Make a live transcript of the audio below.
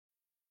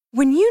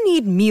When you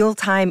need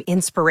mealtime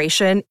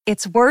inspiration,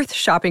 it's worth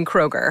shopping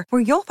Kroger,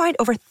 where you'll find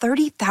over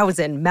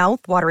 30,000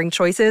 mouth-watering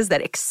choices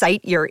that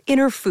excite your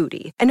inner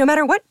foodie. And no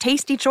matter what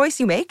tasty choice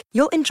you make,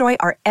 you'll enjoy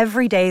our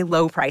everyday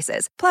low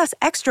prices, plus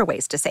extra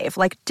ways to save,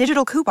 like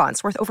digital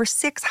coupons worth over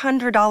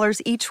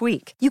 $600 each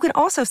week. You can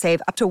also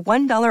save up to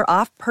 $1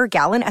 off per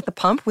gallon at the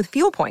pump with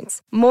fuel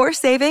points. More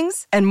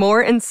savings and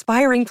more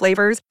inspiring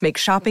flavors make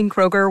shopping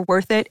Kroger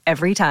worth it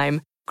every time.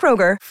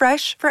 Kroger,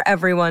 fresh for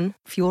everyone.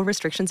 Fuel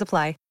restrictions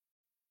apply.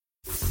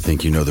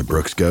 Think you know the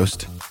Brooks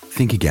Ghost?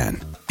 Think again.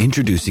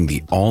 Introducing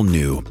the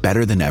all-new,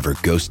 better-than-ever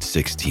Ghost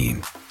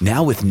 16.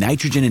 Now with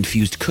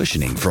nitrogen-infused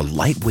cushioning for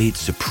lightweight,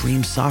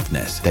 supreme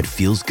softness that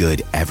feels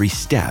good every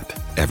step,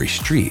 every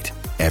street,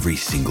 every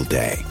single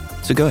day.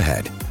 So go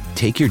ahead,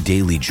 take your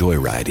daily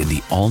joyride in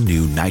the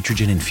all-new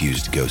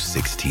nitrogen-infused Ghost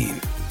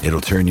 16.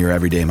 It'll turn your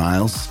everyday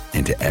miles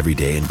into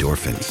everyday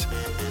endorphins.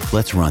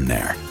 Let's run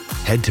there.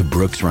 Head to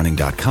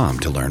brooksrunning.com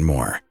to learn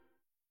more.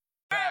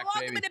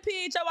 Welcome to the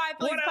PHOI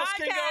Phillies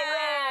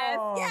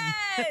podcast.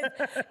 Yes,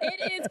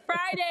 it is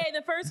Friday,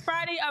 the first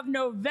Friday of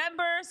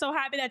November. So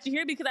happy that you're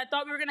here because I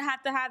thought we were gonna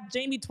have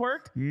Jamie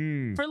twerk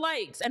for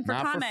likes and for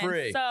not comments. For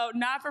free. So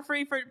not for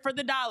free for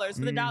the dollars,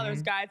 the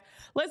dollars, guys.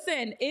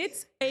 Listen,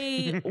 it's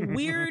a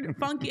weird,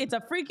 funky, it's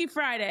a freaky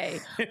Friday.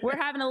 We're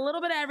having a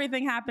little bit of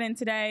everything happening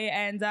today,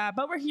 and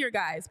but we're here,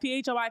 guys.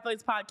 PHOI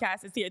Phillies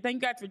podcast is here. Thank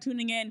you guys for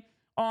tuning in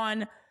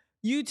on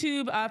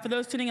YouTube. For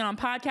those tuning in on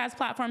podcast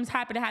platforms,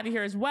 happy to have you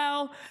here as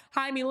well.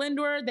 Jaime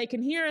Lindor, they can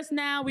hear us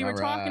now. We were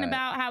talking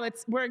about how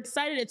we're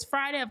excited. It's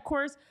Friday, of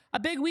course, a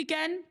big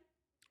weekend.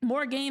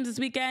 More games this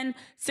weekend.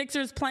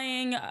 Sixers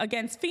playing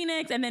against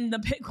Phoenix, and then the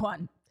big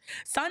one,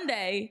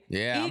 Sunday,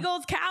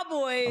 Eagles,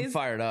 Cowboys. I'm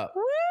fired up.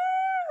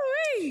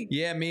 Woo-wee.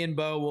 Yeah, me and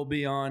Bo will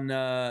be on,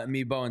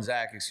 Bo and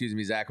Zach, excuse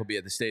me. Zach will be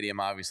at the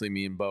stadium, obviously,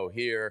 me and Bo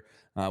here.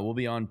 We'll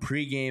be on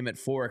pregame at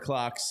 4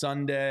 o'clock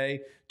Sunday,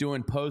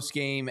 doing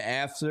postgame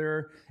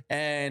after.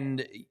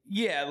 And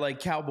yeah, like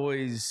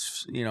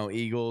Cowboys,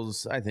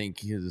 Eagles, I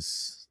think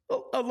is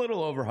a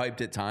little overhyped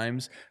at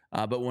times.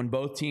 But when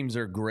both teams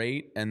are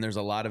great and there's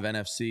a lot of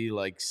NFC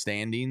like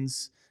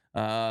standings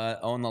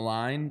on the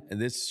line,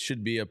 this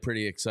should be a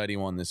pretty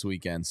exciting one this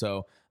weekend.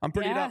 So I'm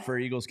pretty fired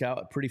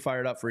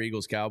up for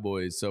Eagles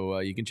Cowboys. So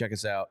you can check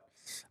us out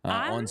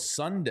on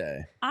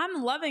Sunday.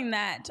 I'm loving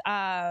that.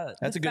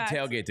 That's a good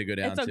tailgate to go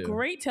down to. It's a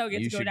great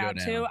tailgate to go down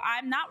to.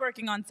 I'm not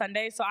working on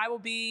Sunday, so I will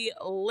be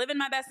living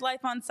my best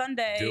life on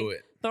Sunday. Do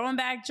it. Throwing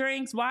back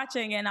drinks,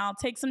 watching, and I'll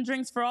take some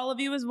drinks for all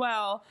of you as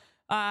well.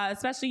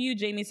 Especially you,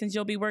 Jamie, since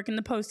you'll be working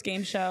the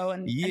post-game show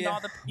and all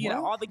the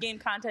all the game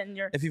content in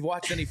your. If you've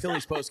watched any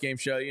Phillies post-game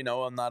show,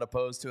 I'm not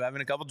opposed to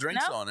having a couple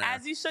drinks on there.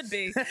 As you should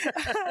be.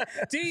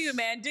 Do you,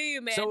 man?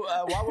 So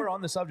while we're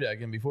on the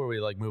subject and before we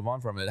move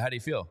on from it, how do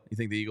you feel? You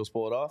think the Eagles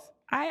pull it off?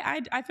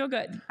 I feel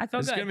good. I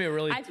feel good. It's gonna be a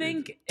really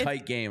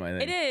tight game. I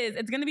think it is.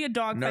 It's gonna be a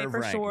dogfight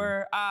for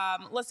sure.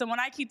 Listen, when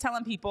I keep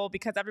telling people,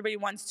 because everybody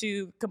wants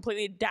to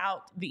completely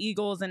doubt the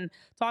Eagles and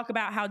talk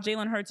about how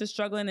Jalen Hurts is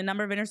struggling, the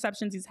number of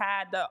interceptions he's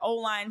had, the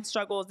O-line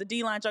struggles, the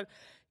D-line struggles.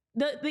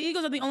 The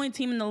Eagles are the only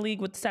team in the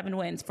league with 7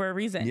 wins for a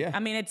reason. Yeah. I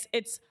mean,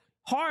 it's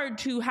hard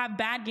to have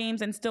bad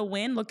games and still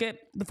win. Look at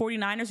the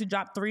 49ers who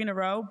dropped 3 in a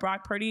row.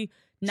 Brock Purdy,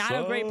 not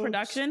a great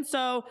production.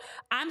 So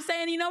I'm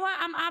saying, you know what?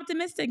 I'm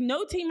optimistic.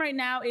 No team right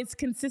now is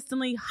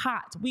consistently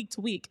hot week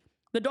to week.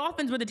 The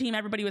Dolphins were the team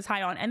everybody was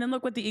high on. And then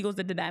look what the Eagles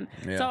did to them.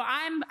 Yeah. So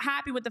I'm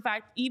happy with the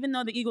fact, even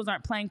though the Eagles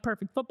aren't playing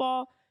perfect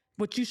football,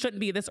 which you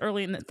shouldn't be this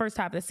early in the first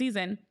half of the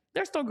season,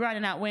 they're still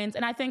grinding out wins.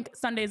 And I think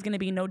Sunday is going to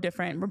be no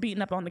different. We're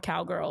beating up on the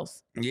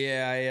Cowgirls.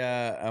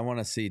 Yeah, I want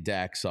to see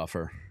Dak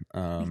suffer.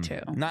 Me too.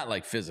 Not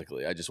like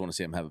physically. I just want to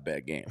see him have a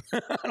bad game.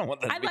 I don't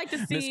want that. I'd like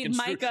to see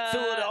Micah.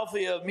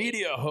 Philadelphia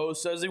media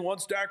host says he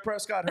wants Dak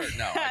Prescott hurt.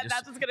 No,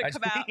 that's what's gonna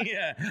come out.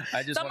 Yeah,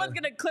 someone's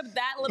gonna clip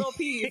that little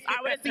piece. I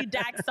want to see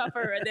Dak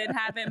suffer and then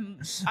have him.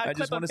 I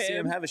just want to see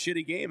him have a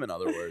shitty game. In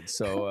other words,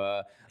 so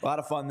a lot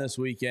of fun this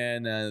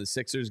weekend. The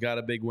Sixers got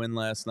a big win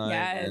last night,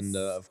 and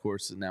of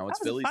course now it's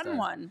Phillies. That was a fun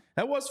one.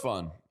 That was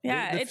fun.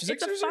 Yeah, the it's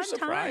Sixers a fun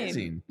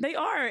time. They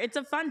are. It's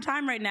a fun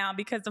time right now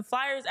because the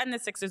Flyers and the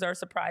Sixers are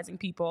surprising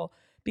people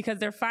because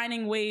they're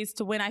finding ways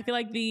to win. I feel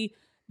like the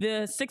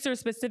Sixers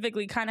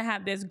specifically kind of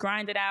have this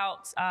grinded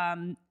out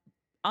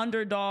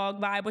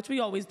underdog vibe, which we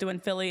always do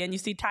in Philly. And you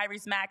see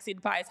Tyrese Maxey,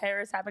 Tobias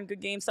Harris having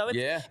good games. So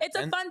it's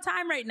a fun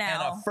time right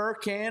now. And a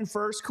Furcan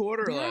first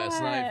quarter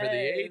last night for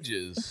the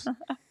ages.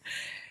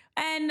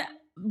 And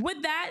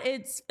with that,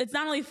 it's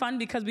not only fun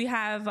because we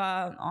have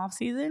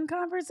off-season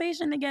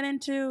conversation to get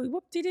into,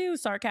 whoop-de-doo,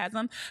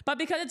 sarcasm, but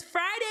because it's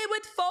Friday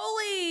with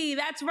Foley.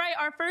 That's right,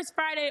 our first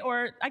Friday,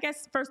 or I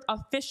guess first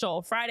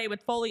official Friday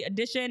with Foley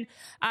edition,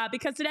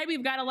 because today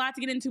we've got a lot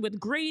to get into with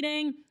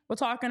grading. We're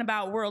talking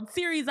about World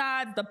Series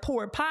odds, the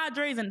poor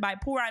Padres, and by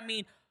poor, I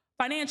mean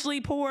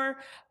financially poor.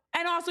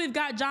 And also we've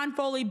got John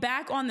Foley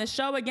back on the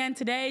show again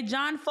today.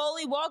 John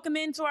Foley, welcome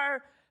into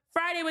our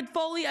Friday with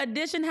Foley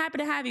edition. Happy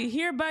to have you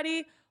here,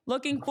 buddy.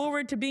 Looking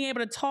forward to being able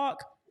to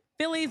talk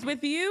Phillies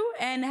with you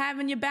and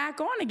having you back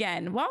on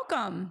again.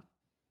 Welcome.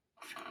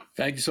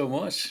 Thank you so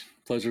much.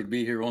 Pleasure to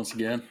be here once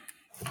again.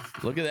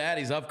 Look at that.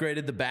 He's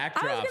upgraded the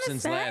backdrop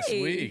since last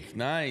week.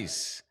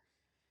 Nice.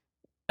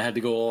 I had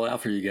to go all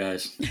out for you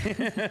guys.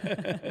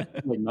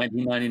 Like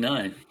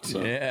 1999.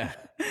 So. Yeah.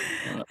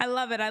 I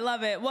love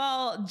it.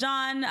 Well,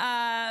 John,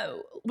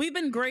 we've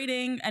been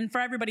grading, and for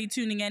everybody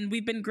tuning in,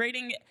 we've been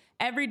grading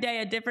every day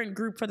a different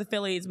group for the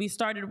Phillies. We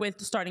started with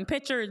the starting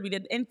pitchers. We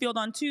did infield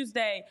on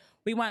Tuesday.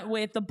 We went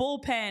with the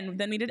bullpen.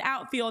 Then we did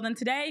outfield. And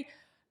today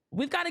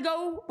we've got to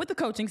go with the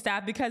coaching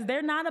staff because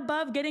they're not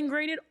above getting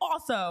graded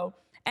also.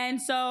 And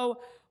so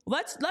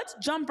let's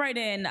jump right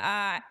in.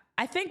 I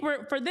think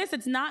for this,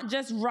 it's not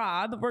just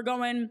Rob. We're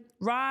going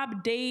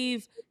Rob,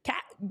 Dave,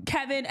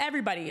 Kevin,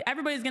 everybody.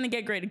 Everybody's going to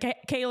get graded.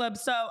 Caleb.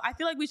 So I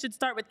feel like we should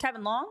start with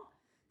Kevin Long.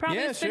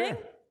 Probably fitting.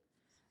 Sure.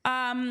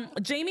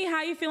 Jamie, how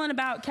are you feeling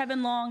about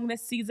Kevin Long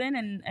this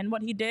season and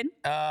what he did?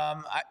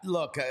 I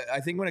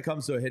think when it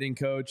comes to a hitting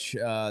coach,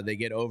 they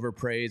get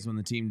overpraised when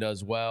the team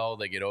does well.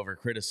 They get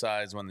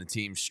overcriticized when the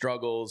team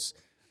struggles.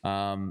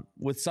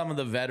 With some of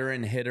the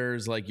veteran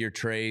hitters like your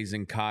Treys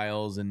and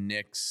Kyles and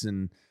Nicks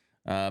and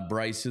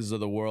Bryces of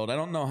the world, I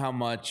don't know how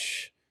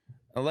much,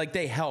 like,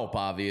 they help,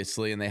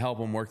 obviously, and they help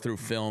them work through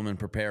film and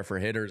prepare for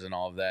hitters and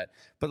all of that.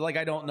 But, like,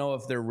 I don't know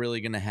if they're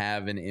really going to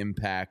have an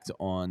impact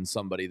on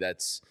somebody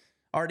that's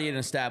already an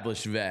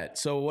established vet.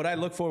 So what I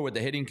look for with the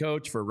hitting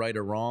coach, for right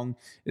or wrong,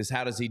 is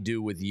how does he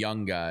do with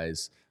young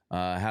guys?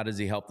 How does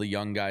he help the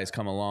young guys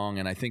come along?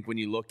 And I think when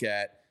you look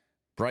at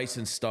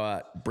Bryson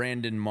Stott,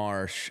 Brandon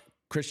Marsh,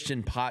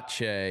 Christian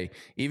Pache,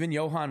 even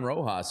Johan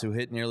Rojas, who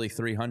hit nearly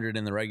 300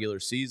 in the regular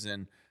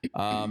season,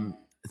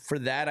 for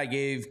that I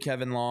gave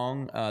Kevin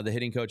Long, the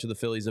hitting coach of the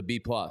Phillies, a B+,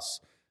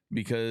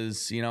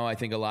 because, I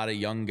think a lot of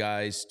young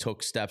guys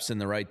took steps in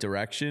the right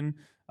direction.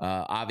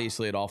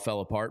 Obviously, it all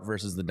fell apart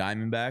versus the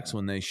Diamondbacks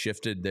when they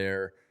shifted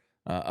their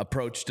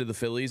approach to the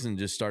Phillies and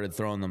just started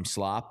throwing them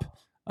slop.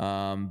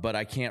 But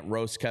I can't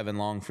roast Kevin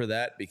Long for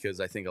that because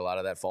I think a lot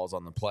of that falls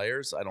on the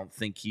players. I don't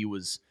think he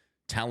was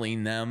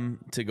telling them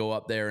to go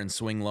up there and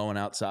swing low and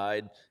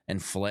outside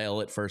and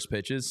flail at first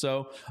pitches.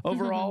 So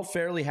overall,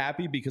 fairly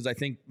happy because I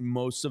think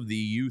most of the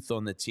youth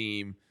on the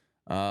team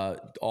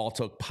all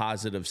took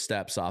positive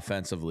steps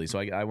offensively. So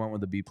I went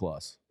with a B+.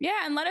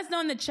 Yeah, and let us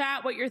know in the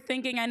chat what you're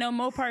thinking. I know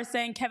Mopar is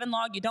saying Kevin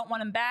Long, you don't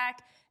want him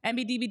back.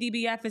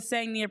 MBDBDBF is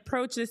saying the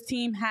approach this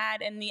team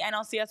had in the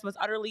NLCS was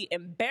utterly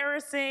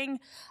embarrassing.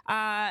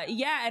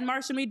 And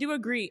Martian, we do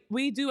agree.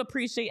 We do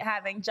appreciate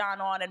having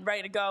John on and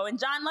ready to go. And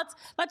John, let's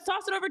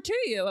toss it over to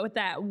you with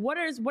that. What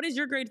is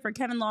your grade for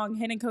Kevin Long,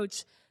 hitting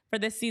coach, for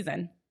this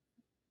season?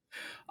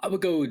 I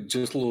would go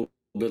just a little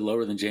bit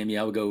lower than Jamie.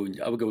 I would go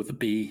with a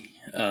B.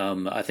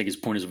 I think his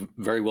point is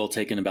very well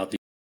taken about the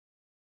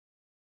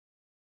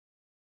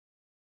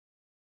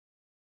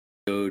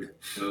code.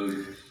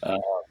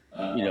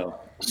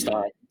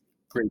 Style,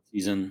 great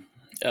season.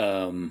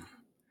 But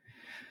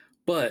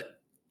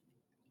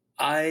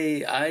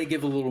I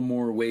give a little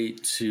more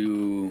weight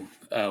to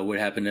what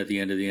happened at the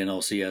end of the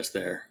NLCS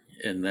there,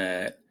 in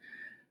that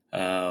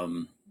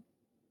the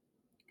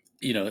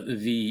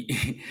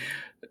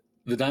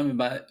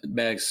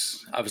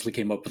Diamondbacks obviously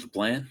came up with a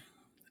plan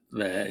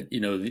that,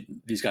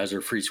 these guys are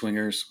free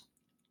swingers.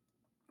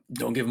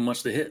 Don't give them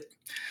much to hit.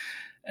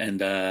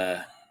 And,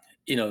 a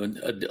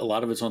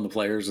lot of it's on the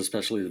players,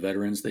 especially the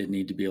veterans. They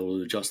need to be able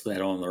to adjust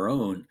that on their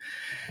own.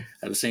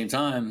 At the same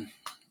time,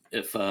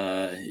 if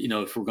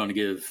we're going to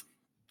give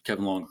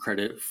Kevin Long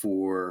credit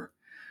for,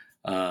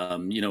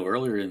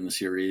 earlier in the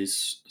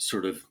series,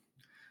 sort of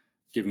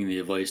giving the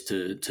advice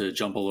to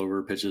jump all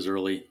over pitches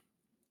early,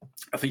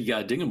 I think you got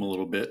to ding him a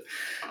little bit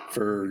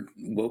for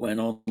what went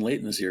on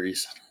late in the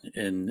series,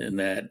 and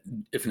that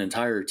if an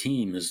entire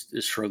team is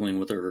struggling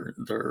with their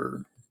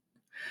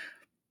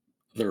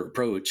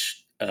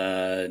approach,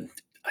 I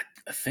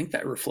think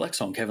that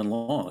reflects on Kevin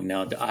Long.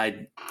 Now,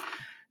 like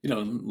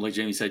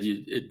Jamie said,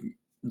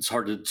 it's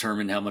hard to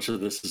determine how much of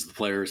this is the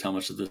players, how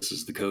much of this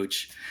is the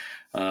coach.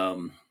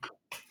 But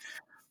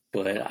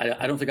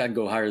I don't think I can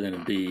go higher than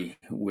a B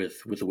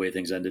with the way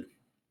things ended.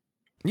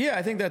 Yeah,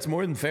 I think that's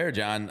more than fair,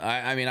 John.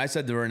 I mean, I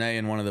said to Renee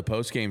in one of the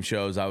post-game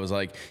shows, I was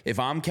like, if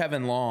I'm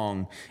Kevin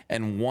Long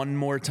and one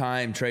more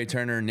time Trey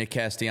Turner and Nick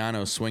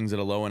Castellanos swings at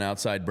a low and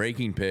outside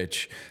breaking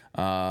pitch,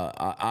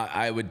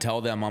 I would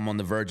tell them I'm on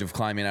the verge of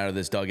climbing out of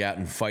this dugout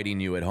and fighting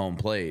you at home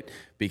plate.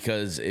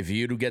 Because if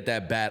you do get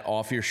that bat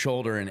off your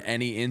shoulder in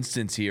any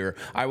instance here,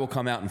 I will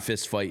come out and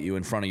fist fight you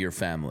in front of your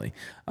family.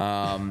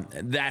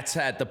 That's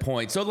at the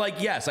point. So,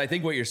 yes, I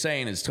think what you're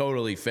saying is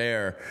totally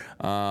fair.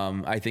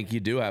 I think you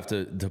do have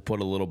to put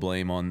a little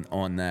blame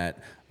on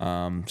that.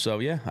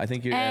 I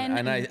think you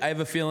and I have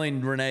a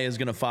feeling Renee is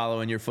going to follow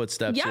in your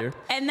footsteps here.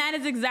 And that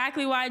is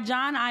exactly why,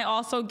 John, I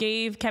also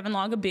gave Kevin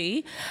Long a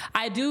B.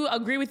 I do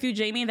agree with you,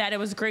 Jamie, that it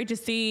was great to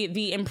see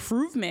the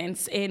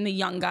improvements in the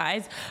young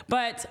guys,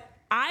 but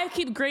I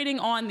keep grading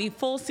on the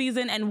full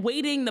season and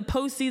weighting the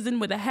postseason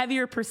with a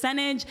heavier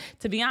percentage.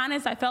 To be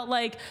honest, I felt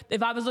like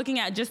if I was looking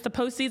at just the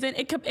postseason,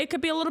 it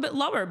could be a little bit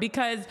lower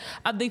because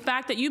of the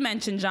fact that you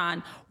mentioned,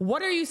 John.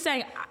 What are you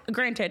saying?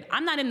 Granted,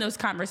 I'm not in those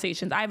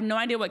conversations. I have no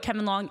idea what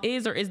Kevin Long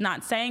is or is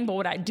not saying, but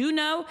what I do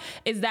know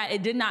is that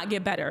it did not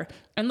get better.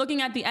 And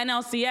looking at the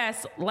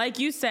NLCS, like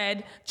you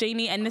said,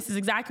 Jamie, and this is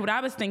exactly what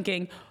I was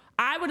thinking,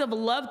 I would have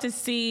loved to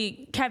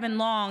see Kevin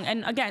Long,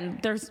 and again,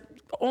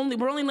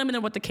 we're only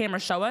limited what the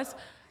cameras show us,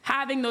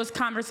 having those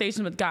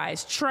conversations with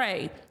guys.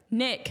 Trey,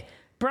 Nick,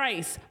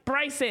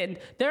 Bryson,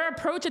 their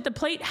approach at the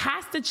plate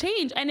has to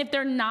change. And if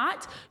they're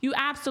not, you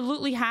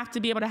absolutely have to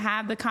be able to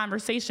have the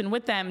conversation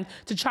with them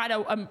to try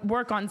to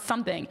work on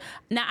something.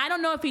 Now, I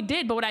don't know if he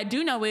did, but what I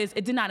do know is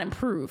it did not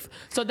improve.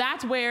 So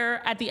that's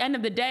where, at the end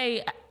of the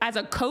day, as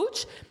a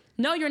coach,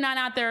 no, you're not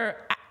out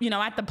there,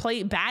 at the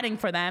plate batting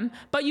for them,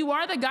 but you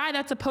are the guy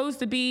that's supposed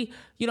to be,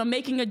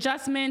 making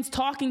adjustments,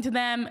 talking to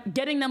them,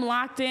 getting them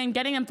locked in,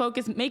 getting them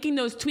focused, making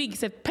those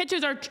tweaks. If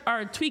pitchers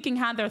are tweaking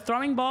how they're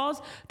throwing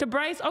balls to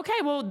Bryce, okay,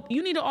 well,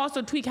 you need to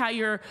also tweak how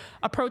you're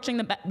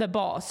approaching the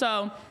ball.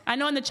 So I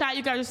know in the chat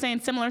you guys are saying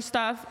similar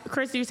stuff.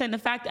 Chris, you're saying the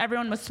fact that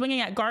everyone was swinging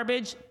at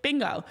garbage,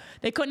 bingo.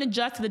 They couldn't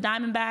adjust to the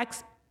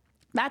Diamondbacks.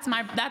 That's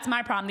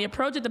my problem. The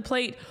approach at the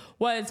plate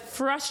was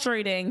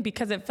frustrating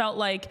because it felt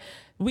like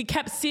we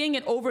kept seeing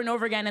it over and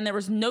over again, and there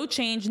was no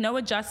change, no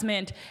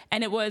adjustment,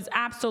 and it was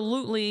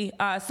absolutely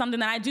something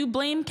that I do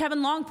blame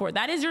Kevin Long for.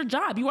 That is your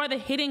job. You are the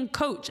hitting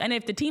coach, and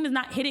if the team is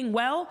not hitting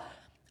well,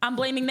 I'm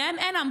blaming them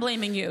and I'm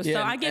blaming you. Yeah,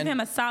 so I give him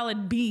a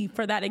solid B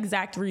for that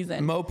exact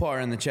reason.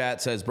 Mopar in the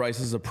chat says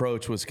Bryce's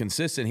approach was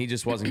consistent. He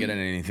just wasn't getting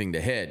anything to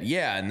hit.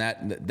 Yeah, and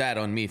that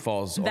on me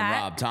falls on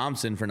Rob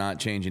Thomson for not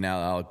changing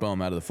out Alec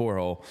Boehm out of the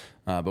 4-hole.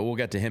 But we'll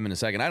get to him in a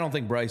second. I don't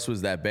think Bryce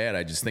was that bad.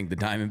 I just think the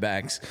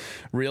Diamondbacks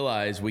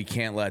realize we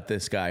can't let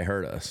this guy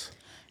hurt us.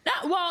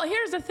 Well,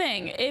 here's the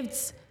thing.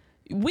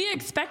 We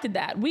expected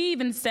that. We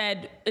even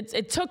said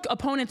it took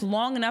opponents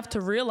long enough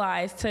to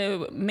realize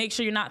to make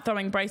sure you're not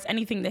throwing Bryce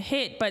anything to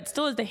hit, but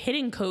still as the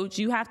hitting coach,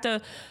 you have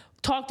to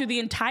talk through the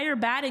entire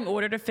batting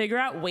order to figure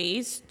out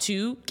ways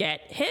to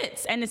get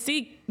hits. And to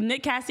see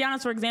Nick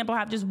Castellanos, for example,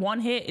 have just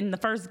one hit in the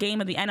first game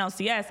of the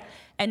NLCS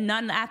and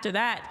none after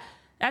that,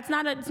 it's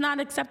not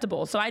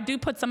acceptable. So I do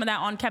put some of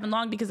that on Kevin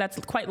Long because that's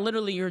quite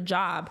literally your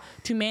job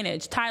to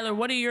manage. Tyler,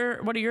 what are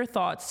your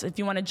thoughts if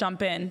you want to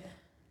jump in?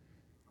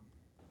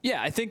 Yeah,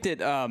 I think that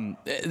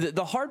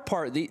the hard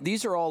part,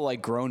 these are all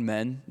like grown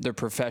men. They're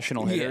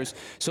professional hitters.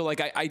 Yeah. So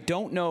like, I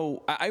don't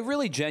know. I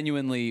really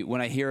genuinely, when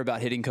I hear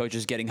about hitting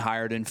coaches getting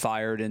hired and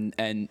fired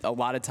and a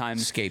lot of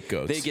times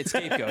scapegoats, they get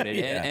scapegoated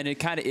yeah. and it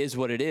kind of is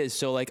what it is.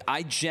 So like,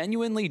 I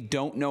genuinely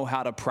don't know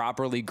how to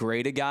properly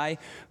grade a guy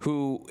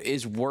who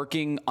is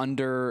working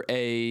under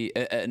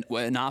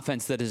an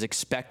offense that is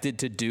expected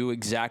to do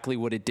exactly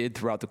what it did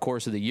throughout the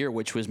course of the year,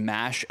 which was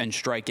mash and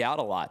strike out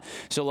a lot.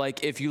 So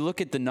like, if you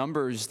look at the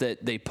numbers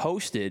that they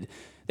posted,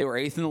 they were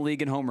 8th in the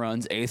league in home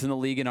runs, 8th in the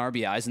league in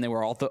RBIs, and they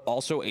were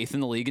also 8th in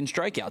the league in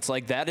strikeouts.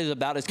 Like, that is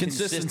about as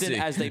consistent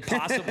as they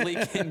possibly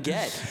can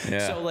get.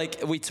 Yeah. So,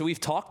 like, we've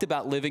talked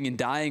about living and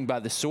dying by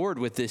the sword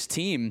with this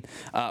team,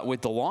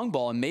 with the long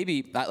ball, and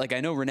maybe, like,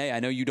 I know, Renee,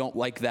 I know you don't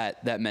like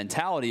that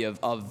mentality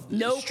of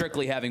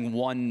strictly having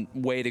one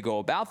way to go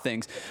about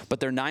things, but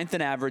they're 9th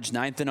in average,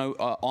 9th in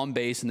on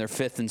base, and they're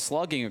 5th in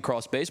slugging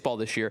across baseball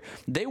this year.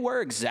 They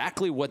were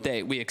exactly what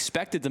we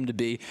expected them to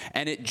be,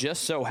 and it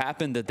just so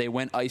happened that they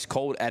went ice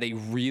cold at a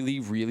really,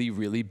 really,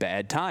 really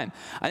bad time.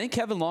 I think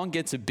Kevin Long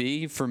gets a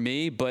B for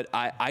me, but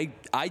I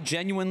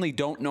genuinely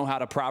don't know how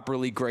to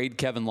properly grade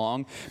Kevin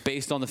Long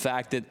based on the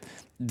fact that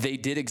they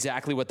did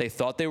exactly what they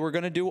thought they were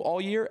going to do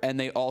all year, and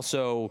they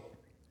also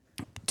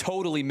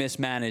totally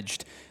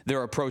mismanaged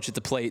their approach at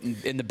the plate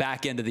in the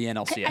back end of the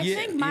NLCS. I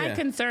think my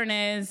concern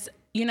is,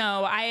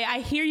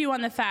 I hear you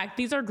on the fact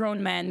these are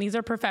grown men, these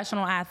are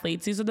professional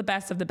athletes, these are the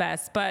best of the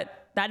best, but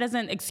that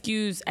doesn't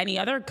excuse any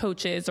other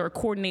coaches or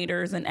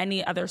coordinators in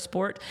any other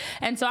sport.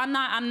 And so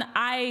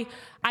I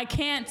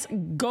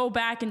can't go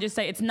back and just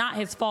say it's not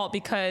his fault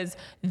because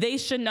they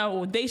should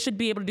know, they should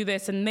be able to do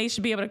this and they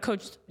should be able to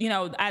coach,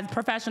 as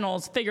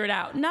professionals, figure it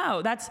out.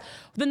 No,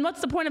 then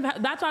what's the point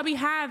of that's why we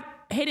have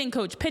hitting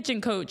coach, pitching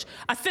coach,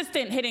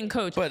 assistant hitting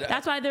coach. But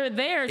that's why they're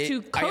there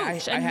to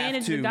coach and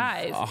manage the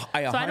guys. So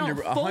I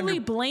don't fully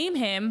blame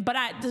him, but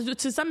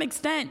to some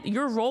extent,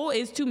 your role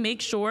is to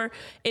make sure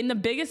in the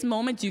biggest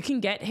moments you can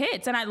get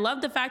hits. And I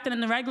love the fact that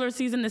in the regular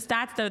season, the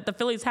stats that the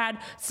Phillies had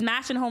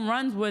smashing home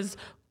runs was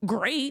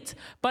great,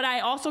 but I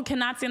also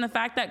cannot stand the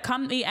fact that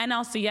come the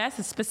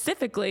NLCS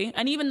specifically,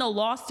 and even the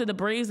loss to the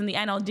Braves in the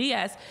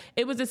NLDS,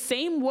 it was the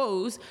same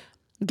woes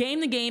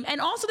game to game,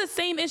 and also the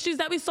same issues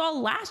that we saw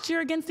last year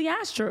against the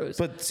Astros.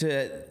 But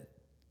to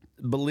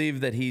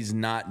believe that he's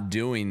not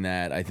doing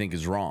that, I think,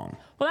 is wrong.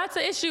 Well, that's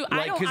the issue.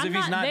 Like,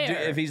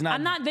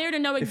 I'm not there to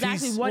know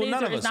exactly what is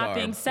or is not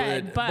being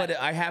said. But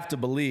I have to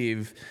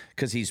believe,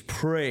 because he's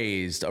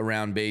praised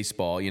around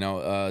baseball.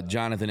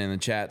 Jonathan in the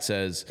chat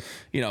says,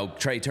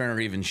 Trey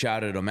Turner even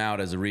shouted him out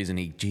as a reason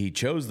he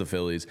chose the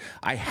Phillies.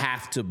 I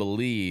have to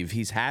believe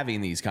he's having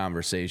these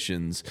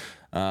conversations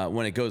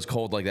when it goes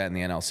cold like that in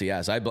the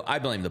NLCS. I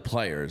blame the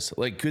players.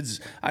 Because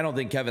I don't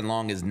think Kevin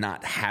Long is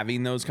not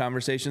having those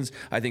conversations.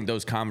 I think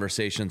those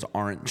conversations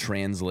aren't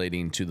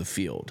translating to the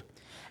field.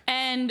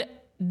 And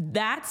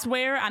that's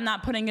where I'm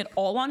not putting it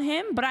all on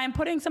him, but I'm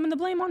putting some of the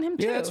blame on him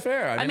too. Yeah, that's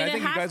fair. I mean, I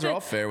think you guys are all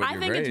fair with your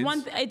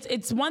grades.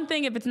 It's one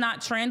thing if it's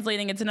not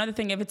translating. It's another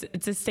thing if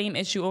it's the same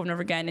issue over and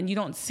over again, and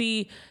you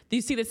see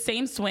the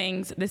same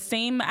swings, the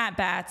same at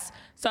bats.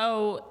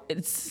 So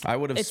I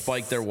would have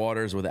spiked their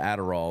waters with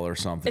Adderall or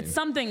something. It's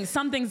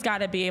something's got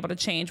to be able to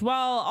change.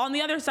 Well, on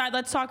the other side,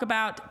 let's talk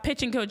about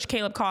pitching coach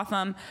Caleb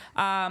Cotham.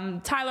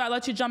 Tyler, I'll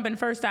let you jump in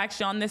first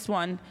actually on this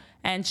one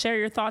and share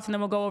your thoughts, and then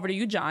we'll go over to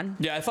you, John.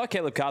 Yeah, I thought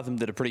Caleb Cotham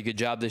did a pretty good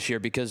job this year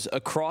because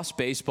across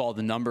baseball,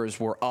 the numbers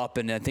were up,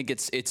 and I think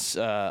it's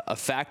a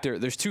factor.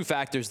 There's two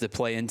factors that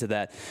play into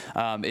that.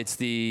 It's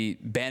the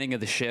banning of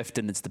the shift,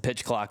 and it's the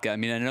pitch clock. I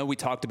mean, I know we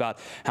talked about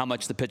how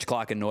much the pitch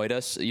clock annoyed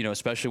us,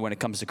 especially when it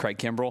comes to Craig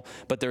Kimbrell,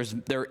 but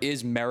there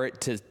is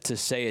merit to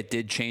say it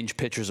did change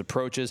pitchers'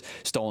 approaches.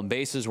 Stolen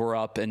bases were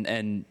up,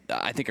 and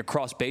I think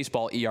across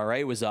baseball,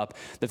 ERA was up.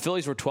 The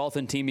Phillies were 12th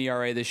in team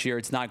ERA this year.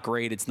 It's not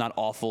great. It's not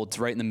awful. It's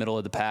right in the middle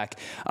of the pack.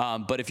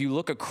 But if you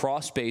look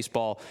across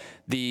baseball,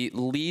 the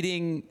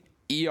leading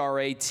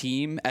ERA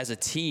team as a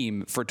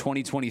team for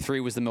 2023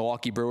 was the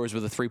Milwaukee Brewers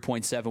with a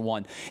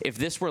 3.71. If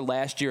this were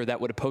last year,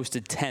 that would have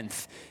posted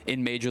 10th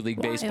in Major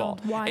League Baseball.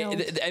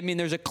 Wild. I mean,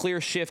 there's a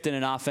clear shift in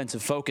an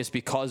offensive focus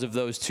because of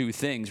those two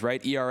things,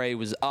 right? ERA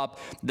was up.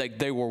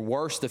 They were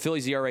worse. The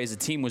Phillies ERA as a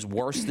team was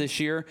worse this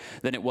year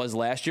than it was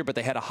last year, but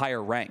they had a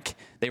higher rank.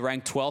 They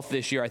ranked 12th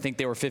this year. I think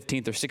they were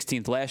 15th or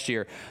 16th last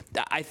year.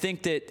 I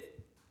think that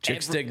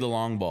Chicks dig the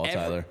long ball,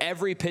 Tyler.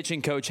 Every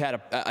pitching coach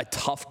had a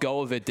tough go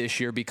of it this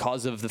year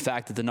because of the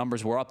fact that the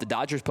numbers were up. The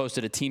Dodgers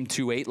posted a team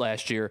 2.8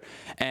 last year,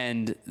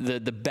 and the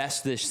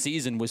best this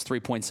season was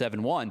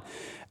 3.71.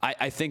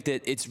 I think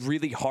that it's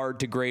really hard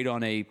to grade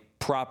on a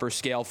proper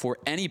scale for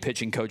any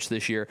pitching coach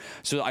this year.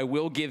 So I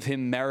will give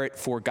him merit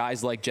for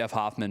guys like Jeff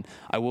Hoffman.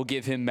 I will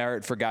give him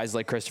merit for guys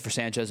like Christopher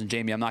Sanchez and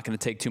Jamie. I'm not going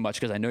to take too much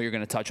because I know you're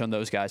going to touch on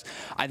those guys.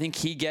 I think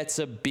he gets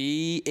a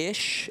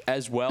B-ish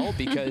as well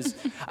because,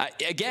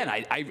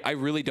 I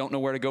really don't know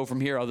where to go from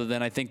here other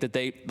than I think that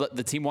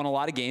the team won a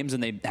lot of games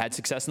and they had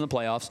success in the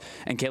playoffs,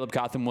 and Caleb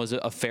Cotham was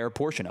a fair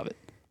portion of it.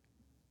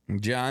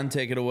 John,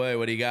 take it away.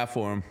 What do you got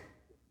for him?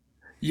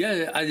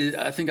 Yeah,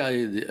 I think I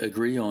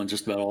agree on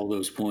just about all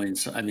those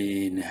points. I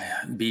mean,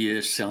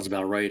 B-ish sounds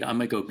about right. I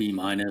might go B-.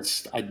 I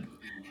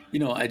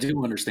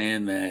do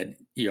understand that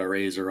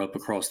ERAs are up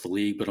across the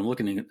league, but I'm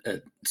looking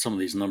at some of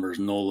these numbers.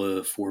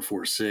 Nola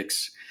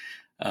 4.46,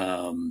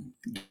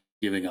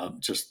 giving up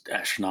just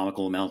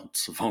astronomical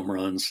amounts of home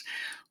runs.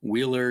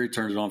 Wheeler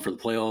turned it on for the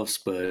playoffs,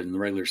 but in the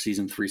regular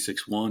season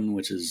 3.61,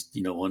 which is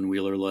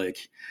un-Wheeler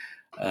like.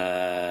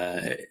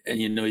 And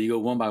you go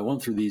one by one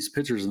through these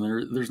pitchers,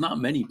 and there's not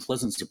many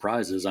pleasant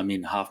surprises. I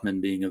mean,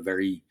 Hoffman being a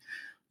very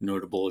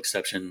notable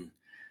exception.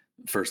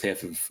 First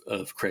half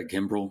of Craig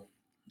Kimbrell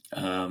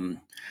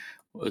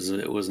was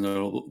a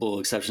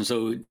notable exception.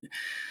 So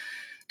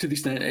to the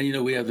extent,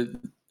 and we have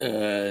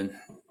the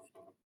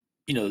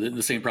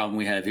same problem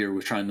we have here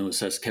with trying to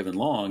assess Kevin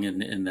Long,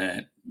 in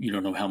that you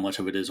don't know how much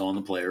of it is on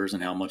the players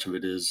and how much of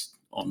it is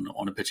on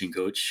a pitching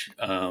coach.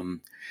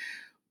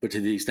 But to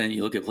the extent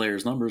you look at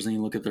players' numbers and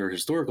you look at their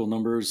historical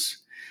numbers,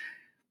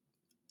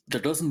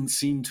 there doesn't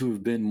seem to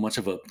have been much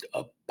of a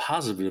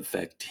positive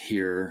effect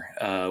here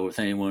with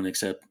anyone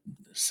except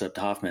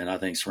Hoffman. I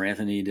think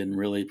Sir-Anthony didn't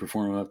really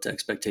perform up to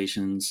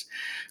expectations.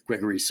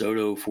 Gregory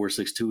Soto,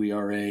 4.62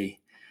 ERA.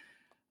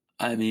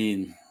 I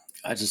mean,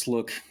 I just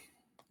look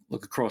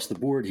across the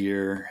board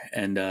here,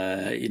 and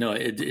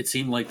it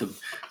seemed like the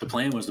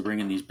plan was to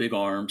bring in these big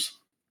arms,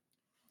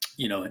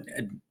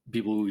 and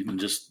people who can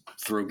just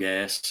throw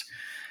gas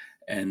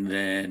and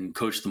then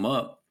coach them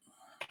up.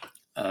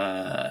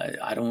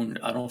 I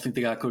don't think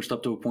they got coached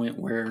up to a point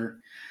where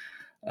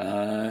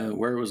it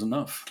was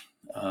enough.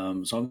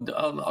 So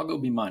I'll go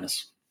B-.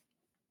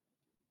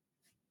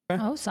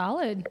 Oh,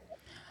 solid.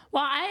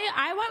 Well,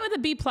 I went with a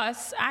B+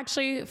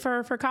 actually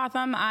for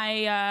Cotham.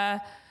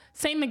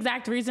 Same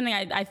exact reasoning.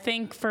 I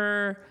think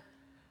for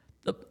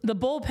the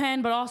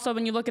bullpen, but also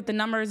when you look at the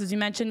numbers, as you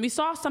mentioned, we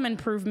saw some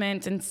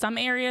improvement in some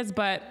areas,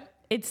 but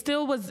it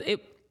still was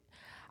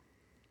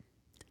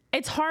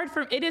it is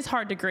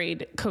hard to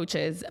grade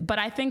coaches, but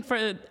I think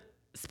for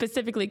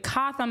specifically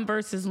Cotham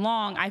versus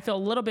Long, I feel a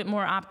little bit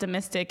more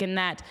optimistic in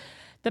that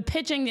the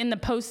pitching in the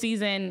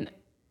postseason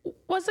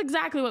was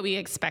exactly what we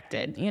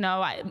expected.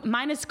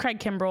 Minus Craig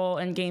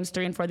Kimbrell in games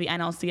 3 and 4 of the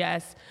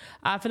NLCS.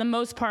 For the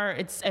most part,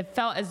 it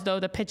felt as though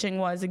the pitching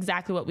was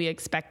exactly what we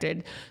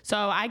expected. So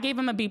I gave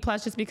him a B+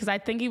 just because I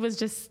think it was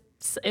just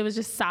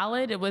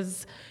solid. It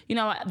was,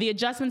 the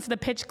adjustments to the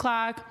pitch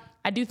clock,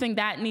 I do think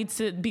that needs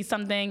to be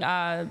something,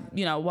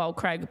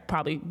 Craig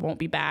probably won't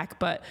be back,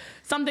 but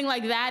something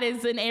like that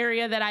is an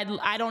area that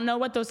I don't know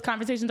what those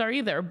conversations are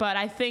either. But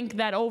I think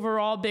that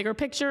overall, bigger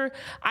picture,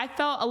 I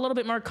felt a little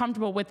bit more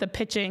comfortable with the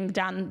pitching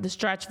down the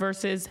stretch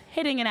versus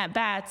hitting in at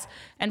bats.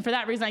 And for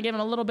that reason, I gave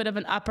him a little bit of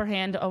an upper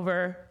hand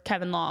over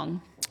Kevin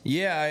Long.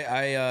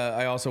 Yeah,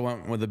 I also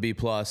went with a B+.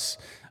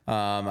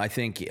 I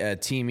think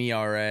team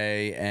ERA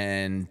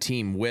and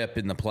team WHIP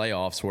in the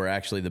playoffs were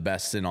actually the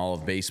best in all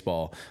of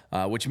baseball,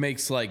 which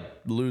makes like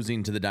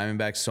losing to the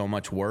Diamondbacks so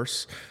much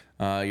worse.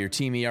 Your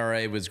team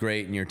ERA was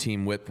great and your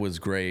team WHIP was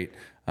great.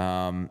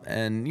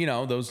 And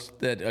those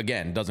that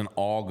again doesn't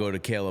all go to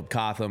Caleb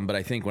Cotham, but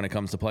I think when it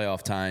comes to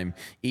playoff time,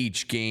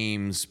 each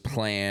game's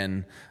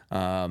plan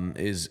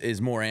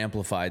is more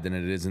amplified than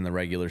it is in the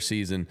regular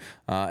season.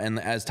 And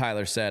as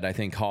Tyler said, I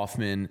think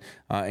Hoffman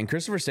and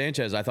Christopher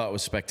Sanchez I thought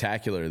was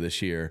spectacular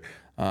this year.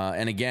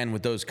 And again,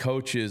 with those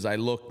coaches, I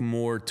look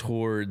more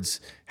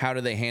towards how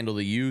do they handle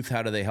the youth,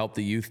 how do they help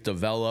the youth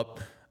develop.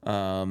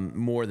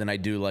 More than I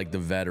do like the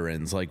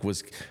veterans. Like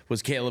was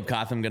Caleb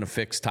Cotham going to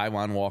fix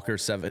Taijuan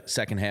Walker's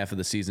second half of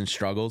the season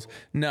struggles?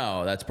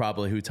 No, that's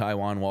probably who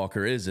Taijuan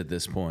Walker is at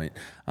this point.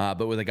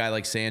 But with a guy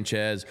like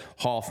Sanchez,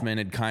 Hoffman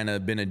had kind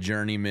of been a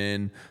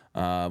journeyman,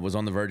 was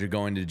on the verge of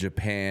going to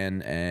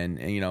Japan,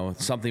 and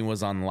something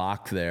was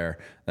unlocked there.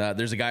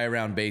 There's a guy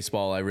around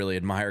baseball I really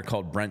admire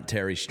called Brent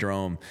Terry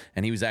Strome,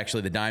 and he was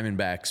actually the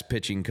Diamondbacks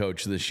pitching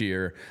coach this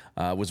year,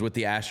 was with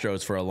the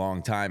Astros for a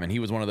long time, and he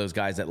was one of those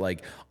guys that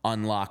like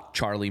unlocked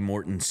Charlie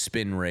Morton's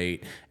spin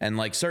rate, and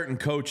like certain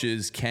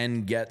coaches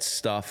can get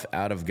stuff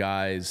out of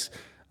guys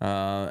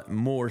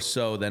more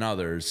so than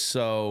others.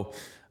 So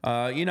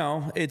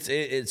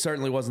it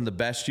certainly wasn't the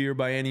best year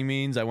by any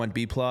means. I went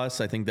B+. I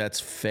think that's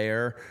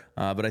fair.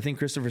 But I think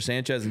Christopher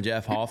Sanchez and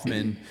Jeff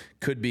Hoffman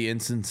could be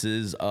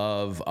instances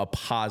of a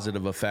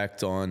positive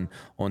effect on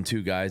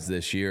two guys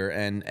this year.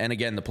 And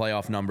again, the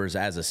playoff numbers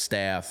as a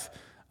staff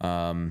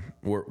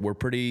were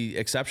pretty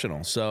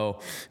exceptional. So,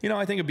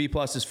 I think a B+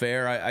 is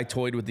fair. I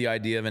toyed with the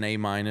idea of an A-,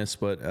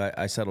 but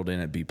I settled in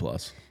at B+.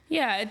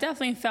 Yeah, it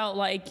definitely felt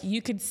like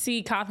you could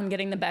see Cotham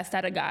getting the best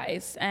out of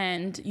guys.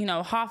 And,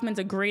 Hoffman's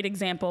a great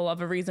example of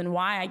a reason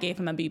why I gave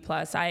him a B+.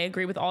 I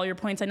agree with all your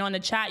points. I know in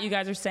the chat you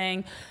guys are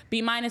saying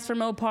B- for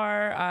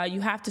Mopar. You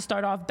have to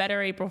start off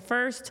better April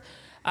 1st.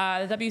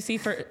 The WC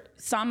for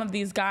some of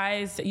these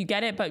guys, you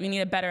get it, but you need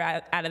it better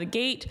out of the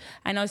gate.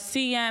 I know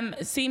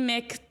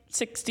CMIC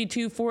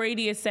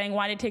 62480 is saying,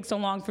 why did it take so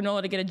long for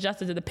Nola to get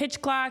adjusted to the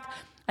pitch clock?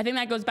 I think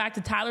that goes back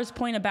to Tyler's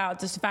point about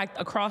just the fact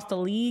across the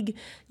league,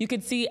 you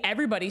could see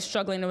everybody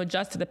struggling to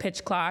adjust to the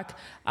pitch clock.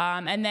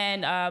 And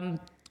then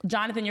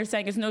Jonathan, you're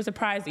saying it's no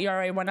surprise the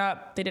ERA went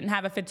up. They didn't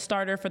have a fit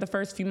starter for the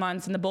first few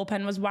months, and the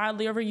bullpen was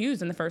wildly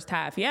overused in the first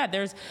half. Yeah,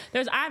 there's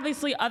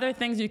obviously other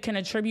things you can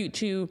attribute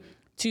to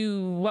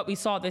what we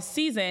saw this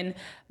season,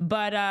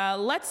 but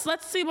let's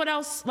see what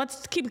else.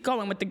 Let's keep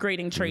going with the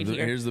grading trade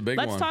here. Here's the big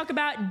one. Let's talk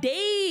about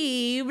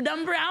Dave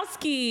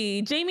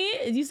Dombrowski.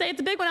 Jamie, you say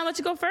it's a big one. I'll let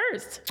you go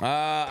first.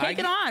 Take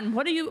it on.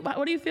 What do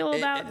you feel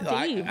about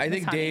Dave? I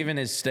think Dave and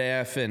his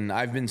staff, and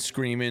I've been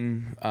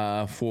screaming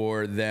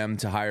for them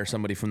to hire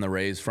somebody from the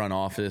Rays front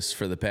office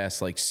for the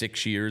past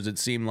 6 years. It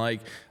seemed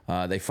like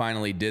they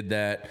finally did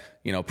that.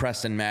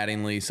 Preston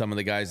Mattingly, some of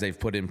the guys they've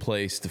put in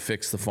place to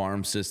fix the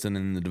farm system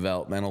and the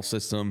developmental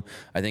system,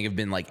 I think have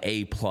been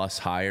A+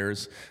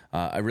 hires.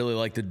 I really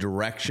like the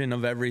direction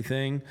of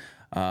everything.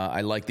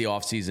 I like the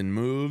offseason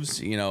moves.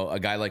 A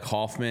guy like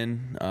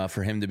Hoffman,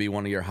 for him to be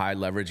one of your high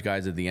leverage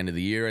guys at the end of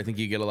the year, I think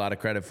you get a lot of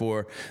credit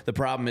for. The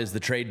problem is the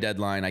trade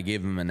deadline, I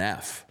gave him an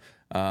F.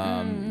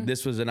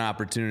 This was an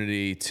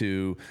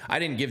opportunity I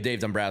didn't give Dave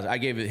Dombrowski, I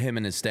gave him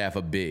and his staff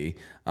a B,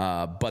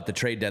 but the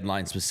trade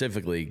deadline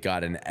specifically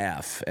got an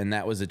F, and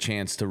that was a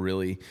chance to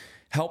really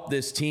help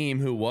this team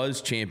who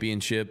was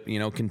championship,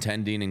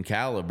 contending in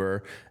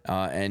caliber,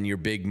 and your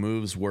big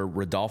moves were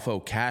Rodolfo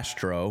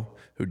Castro,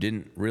 who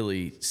didn't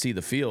really see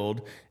the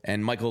field,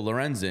 and Michael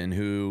Lorenzen,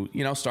 who,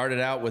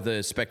 started out with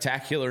a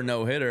spectacular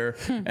no-hitter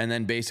and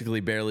then basically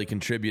barely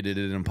contributed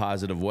in a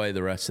positive way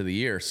the rest of the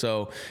year.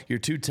 So your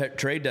two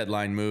trade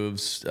deadline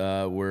moves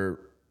were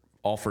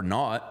all for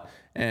naught.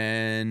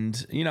 And,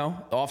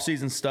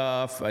 offseason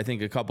stuff, I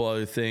think a couple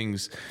other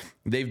things,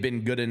 they've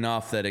been good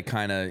enough that it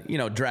kind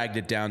of, dragged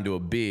it down to a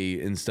B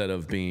instead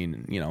of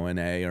being, an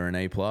A or an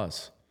A+.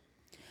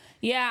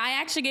 Yeah,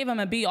 I actually gave him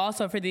a B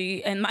also for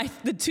the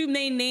two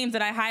main names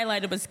that I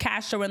highlighted was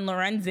Castro and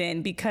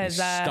Lorenzen, because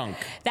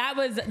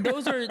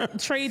those are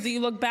trades that you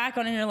look back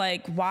on and you're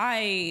like,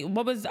 why?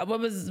 What's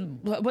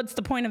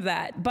the point of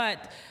that?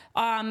 But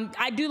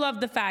I do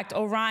love the fact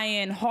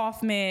Orion,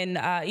 Hoffman,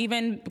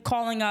 even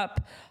calling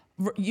up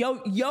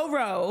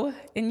Yoro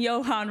and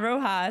Johan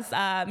Rojas.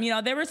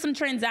 There were some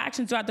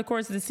transactions throughout the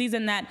course of the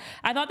season that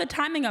I thought the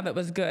timing of it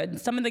was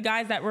good. Some of the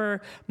guys that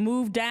were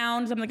moved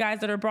down, some of the guys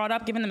that are brought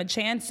up, giving them a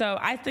chance. So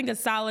I think a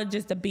solid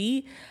just a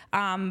B.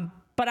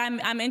 But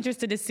I'm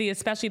interested to see,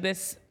 especially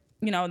this,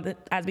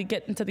 as we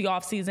get into the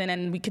off season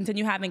and we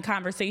continue having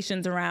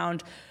conversations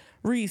around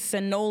Reese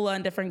and Nola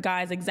and different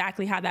guys,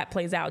 exactly how that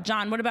plays out.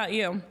 John, what about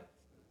you?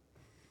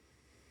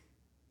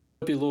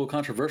 Be a little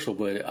controversial,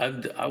 but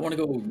I want to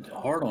go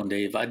hard on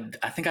Dave. I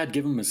think I'd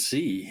give him a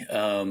C.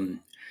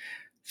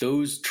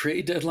 Those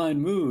trade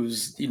deadline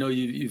moves,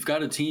 you've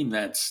got a team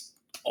that's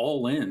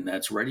all in,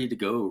 that's ready to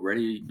go,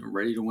 ready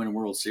to win a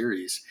World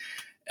Series.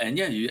 And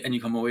yeah,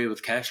 you come away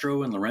with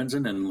Castro and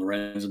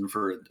Lorenzen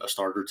for a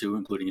start or two,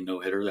 including a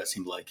no-hitter. That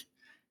seemed like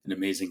an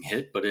amazing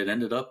hit, but it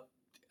ended up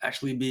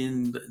actually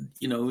being,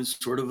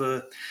 sort of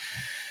a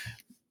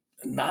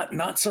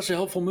not such a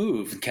helpful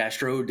move.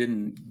 Castro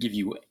didn't give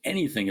you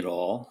anything at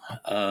all.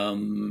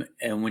 And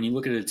when you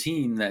look at a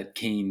team that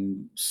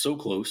came so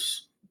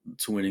close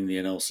to winning the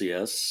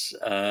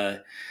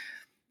NLCS,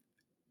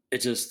 it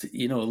just,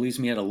 it leaves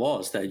me at a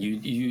loss that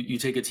you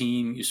take a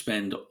team, you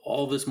spend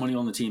all this money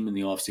on the team in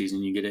the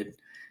offseason, you get it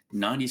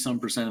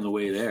 90-some% of the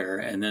way there,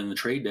 and then the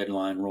trade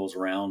deadline rolls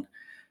around,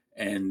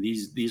 and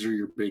these are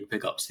your big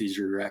pickups, these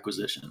are your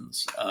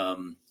acquisitions.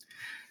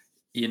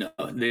 They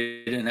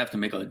didn't have to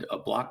make a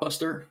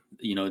blockbuster.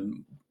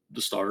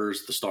 The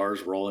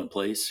stars were all in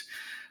place.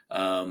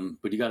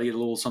 But you got to get a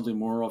little something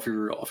more off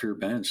your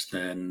bench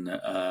than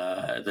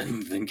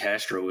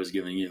Castro was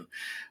giving you.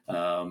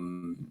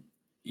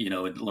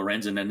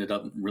 Lorenzen ended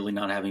up really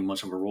not having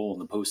much of a role in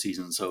the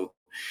postseason. So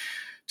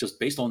just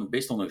based on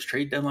those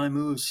trade deadline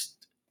moves,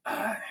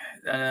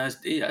 I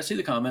see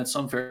the comments.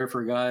 Unfair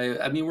for a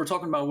guy. I mean, we're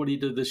talking about what he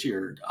did this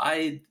year.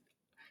 I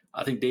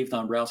think Dave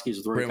Dombrowski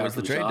is the right guy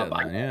for the trade job.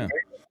 Deadline,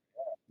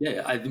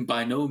 yeah. I think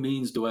by no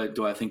means do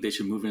I think they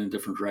should move in a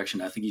different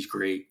direction. I think he's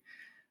great.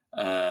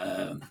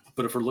 But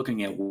if we're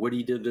looking at what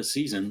he did this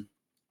season,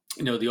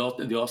 the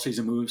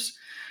offseason moves,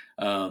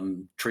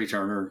 Trey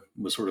Turner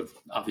was sort of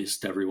obvious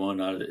to everyone.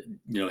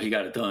 He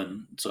got it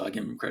done, so I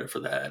give him credit for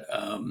that.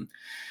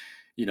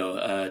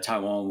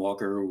 Taijuan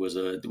Walker was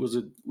a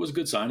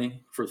good signing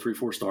for a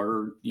 3-4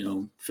 starter.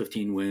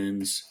 15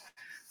 wins,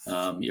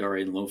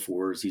 ERA in low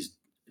fours. He's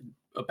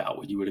about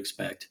what you would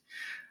expect.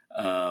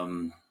 But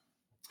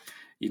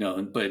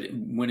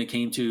when it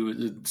came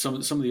to some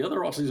of the other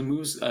offseason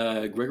moves,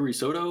 Gregory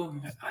Soto,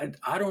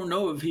 I don't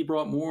know if he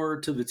brought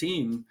more to the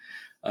team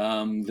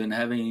than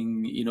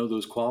having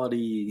those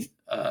quality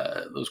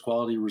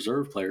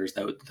reserve players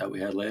that we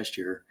had last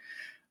year.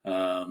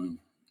 Vierling,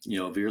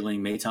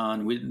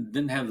 Maton, we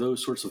didn't have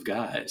those sorts of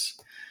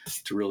guys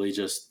to really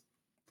just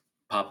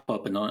pop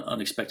up in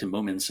unexpected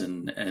moments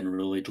and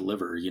really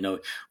deliver.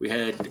 We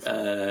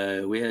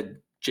had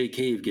Jay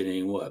Cave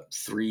getting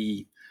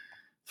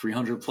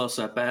 300 plus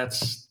at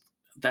bats.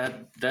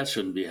 That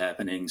shouldn't be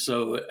happening.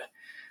 So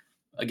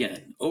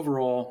again,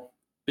 overall,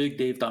 big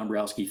Dave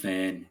Dombrowski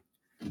fan.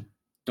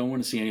 Don't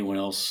want to see anyone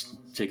else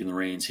taking the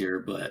reins here,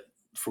 but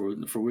for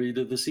what he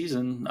did this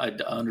season, I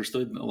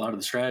understood a lot of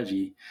the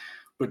strategy,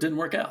 but it didn't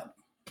work out.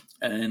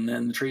 And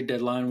then the trade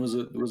deadline was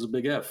a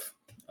big F.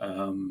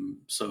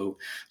 So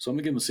I'm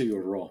gonna give him a C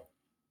overall.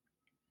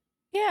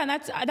 Yeah,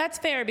 and that's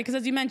fair because,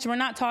 as you mentioned, we're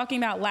not talking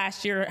about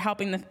last year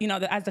helping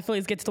as the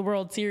Phillies get to the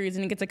World Series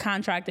and he gets a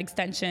contract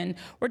extension.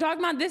 We're talking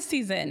about this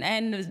season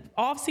and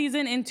off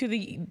season into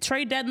the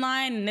trade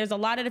deadline, and there's a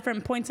lot of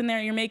different points in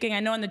there you're making. I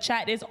know in the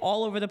chat it is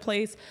all over the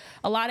place.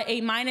 A lot of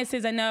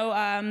A-minuses. I know.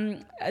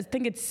 I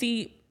think it's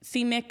C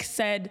Mick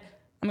said.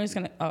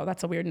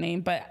 That's a weird name,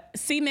 but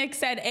C-Mix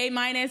said A-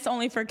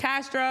 only for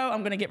Castro.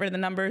 I'm going to get rid of the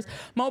numbers.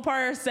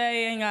 Mopar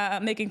saying,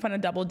 making fun of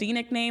Double D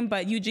nickname,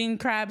 but Eugene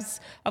Krabs,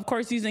 of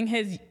course, using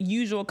his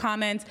usual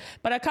comments.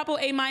 But a couple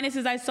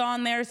A-minuses I saw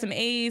in there, some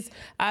A's.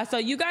 So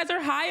you guys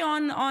are high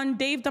on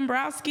Dave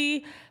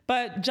Dombrowski.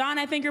 But John,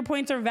 I think your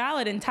points are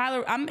valid. And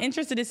Tyler, I'm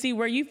interested to see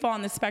where you fall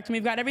on the spectrum.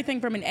 We've got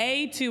everything from an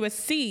A to a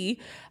C.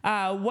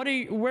 Where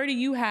do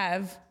you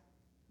have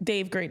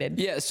Dave graded?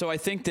 Yeah, so I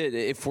think that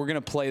if we're going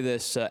to play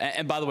this,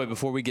 and by the way,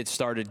 before we get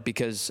started,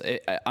 because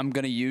I'm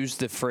going to use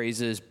the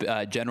phrases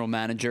general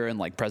manager and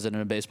like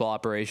president of baseball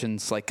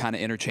operations like kind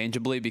of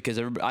interchangeably, because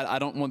I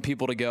don't want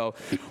people to go,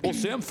 well,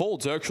 Sam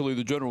Folt's actually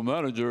the general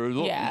manager.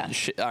 Yeah.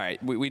 All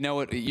right, we know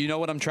what you know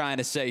what I'm trying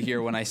to say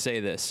here when I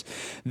say this.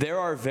 There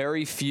are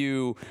very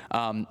few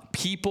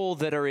people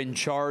that are in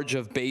charge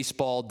of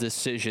baseball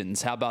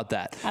decisions. How about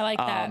that? I like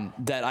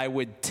that. That I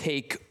would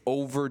take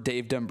over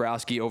Dave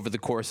Dombrowski over the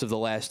course of the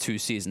last 2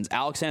 seasons.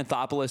 Alex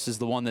Anthopoulos is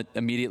the one that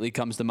immediately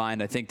comes to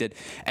mind. I think that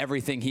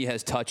everything he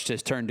has touched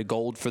has turned to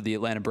gold for the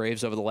Atlanta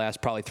Braves over the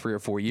last probably 3 or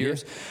 4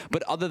 years. Yeah.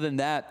 But other than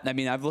that, I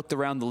mean, I've looked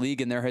around the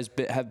league and there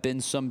have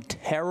been some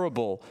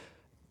terrible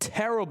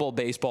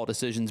baseball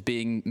decisions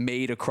being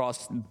made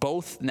across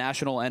both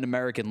National and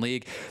American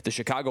League. The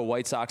Chicago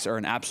White Sox are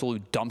an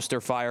absolute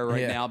dumpster fire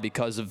right now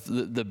because of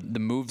the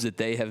moves that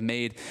they have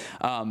made.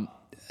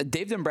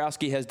 Dave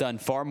Dombrowski has done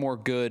far more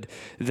good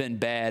than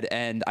bad,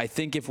 and I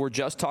think if we're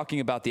just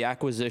talking about the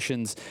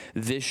acquisitions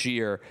this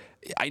year,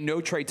 I know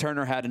Trey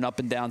Turner had an up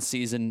and down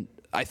season.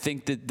 I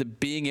think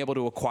that being able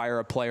to acquire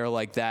a player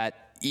like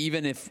that,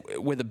 even if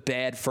with a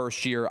bad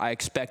first year, I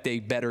expect a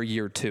better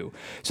year too.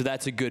 So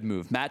that's a good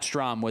move. Matt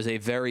Strahm was a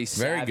very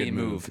savvy good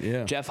move.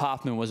 Yeah. Jeff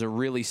Hoffman was a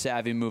really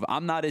savvy move.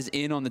 I'm not as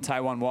in on the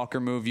Taijuan Walker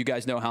move. You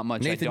guys know how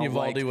much Nathan I don't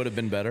like. Eovaldi would have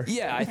been better.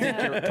 Yeah, I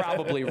think you're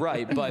probably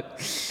right. But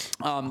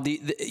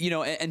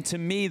and to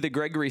me, the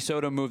Gregory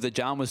Soto move that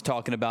John was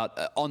talking about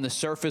on the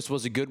surface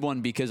was a good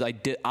one because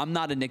I'm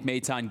not a Nick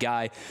Maton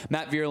guy.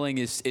 Matt Vierling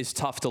is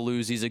tough to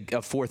lose. He's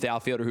a fourth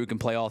outfielder who can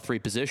play all three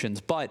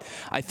positions. But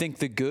I think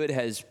the good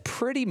has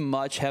pretty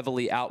much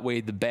heavily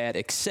outweighed the bad,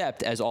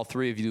 except, as all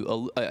three of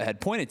you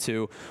had pointed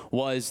to,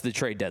 was the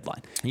trade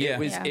deadline.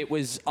 Yeah. It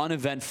was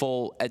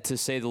uneventful, to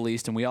say the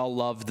least, and we all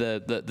love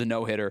the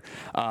no-hitter.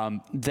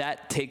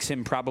 That takes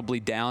him probably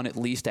down at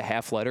least a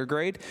half letter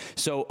grade.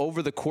 So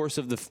over the course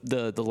of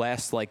the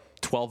last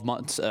 12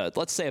 months,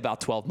 let's say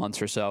about 12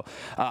 months or so,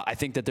 I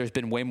think that there's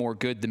been way more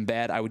good than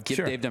bad. I would give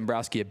Dave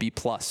Dombrowski a B+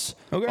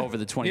 over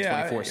the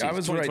 2024 season. I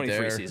was right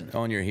there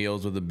on your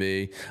heels with a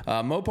B.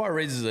 Mopar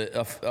raises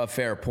a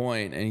fair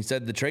point, and he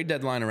said the trade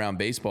deadline around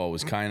baseball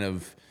was kind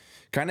of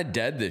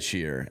dead this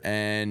year,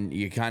 and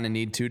you kind of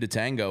need two to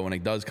tango when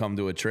it does come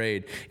to a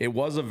trade. It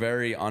was a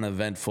very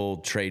uneventful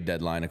trade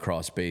deadline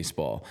across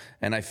baseball,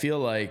 and I feel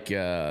like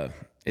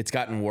it's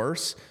gotten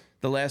worse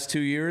the last 2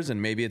 years, and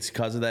maybe it's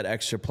because of that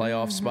extra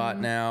playoff spot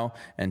now,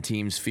 and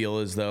teams feel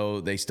as though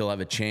they still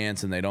have a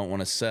chance and they don't want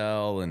to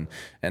sell, and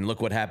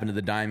look what happened to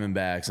the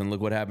Diamondbacks, and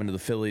look what happened to the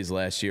Phillies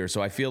last year.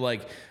 So I feel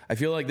like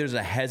there's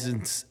a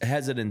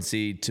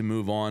hesitancy to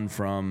move on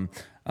from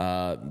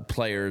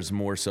players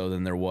more so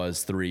than there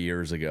was 3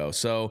 years ago.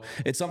 So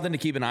it's something to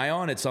keep an eye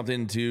on. It's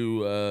something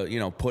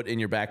to put in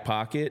your back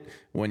pocket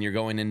when you're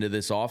going into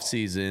this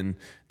offseason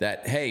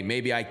that, hey,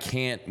 maybe I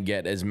can't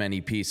get as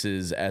many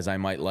pieces as I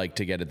might like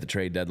to get at the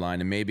trade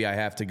deadline, and maybe I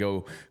have to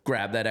go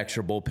grab that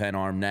extra bullpen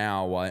arm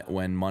now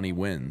when money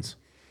wins.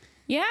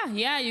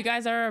 Yeah, you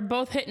guys are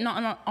both hitting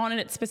on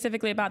it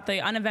specifically about the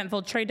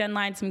uneventful trade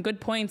deadline. Some good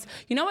points.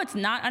 You know what's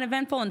not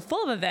uneventful and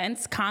full of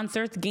events,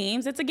 concerts,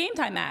 games? It's a Game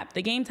Time app.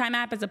 The Game Time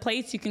app is a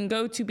place you can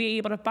go to be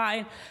able to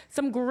find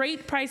some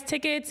great price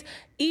tickets.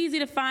 Easy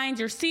to find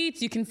your seats.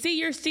 You can see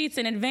your seats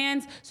in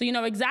advance, so you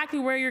know exactly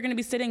where you're going to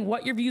be sitting,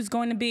 what your view is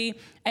going to be,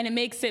 and it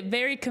makes it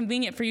very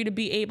convenient for you to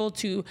be able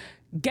to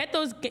get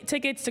those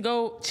tickets to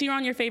go cheer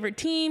on your favorite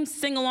team,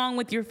 sing along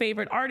with your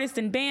favorite artists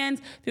and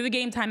bands through the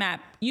Game Time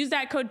app. Use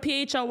that code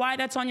PHLY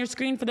that's on your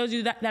screen for those of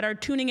you that are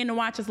tuning in to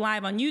watch us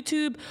live on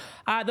YouTube.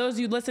 Those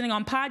of you listening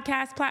on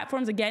podcast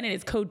platforms, again, it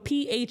is code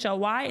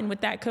PHLY, and with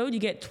that code, you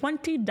get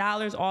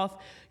 $20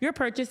 off your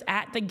purchase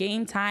at the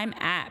Game Time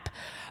app.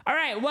 All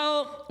right,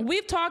 well,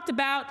 we've talked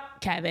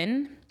about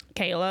Kevin,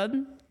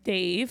 Caleb,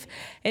 Dave.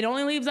 It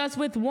only leaves us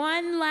with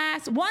one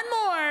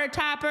more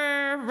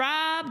topper,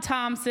 Rob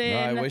Thomson.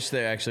 I wish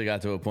they actually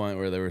got to a point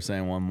where they were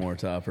saying one more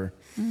topper.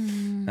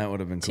 That would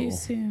have been cool. Too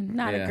soon.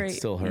 Not a great. It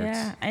still hurts.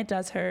 Yeah, it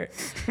does hurt.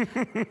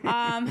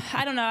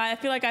 I don't know. I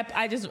feel like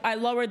I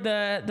lowered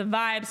the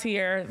vibes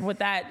here with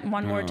that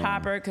one more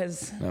topper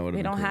because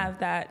we don't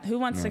have that. Who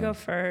wants to go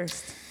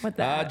first with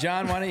that?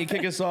 John, why don't you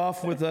kick us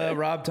off with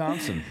Rob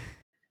Thomson?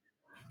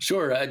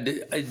 Sure.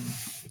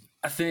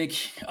 I think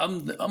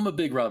I'm a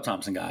big Rob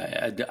Thomson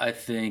guy. I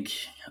think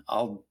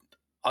I'll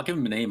give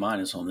him an A-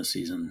 on this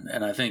season,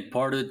 and I think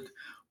part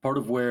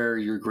of where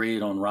your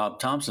grade on Rob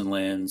Thomson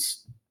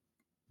lands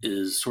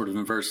is sort of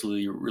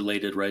inversely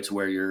related, right, to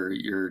where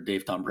your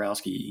Dave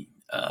Dombrowski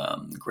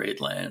grade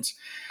lands,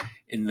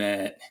 in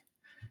that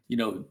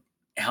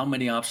how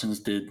many options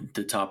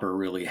did Topper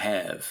really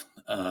have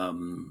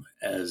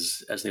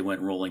as they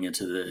went rolling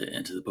into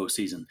the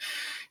postseason?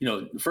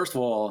 First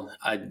of all,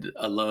 I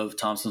love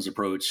Thompson's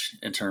approach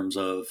in terms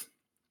of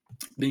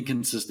being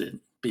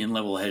consistent, being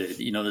level-headed.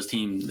 This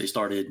team, they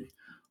started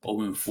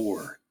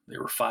 0-4. They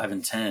were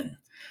 5-10.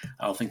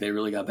 I don't think they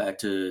really got back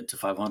to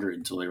 500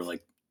 until they were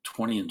like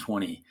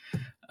 20-20.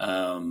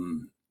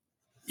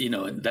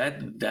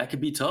 That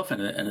could be tough,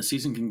 and a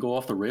season can go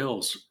off the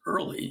rails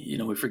early.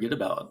 We forget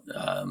about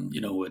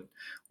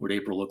what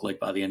April looked like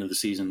by the end of the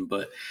season,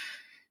 but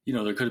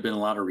there could have been a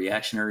lot of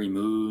reactionary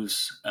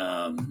moves.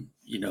 There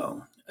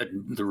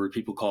were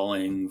people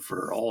calling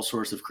for all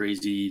sorts of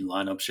crazy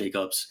lineup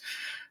shakeups.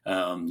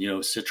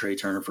 Sit Trey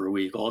Turner for a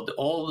week,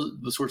 all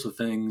the sorts of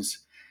things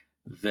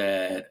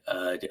that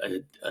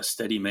a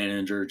steady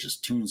manager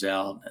just tunes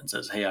out and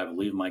says, "Hey, I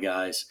believe in my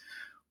guys.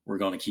 We're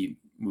going to keep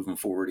moving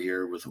forward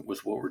here with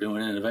what we're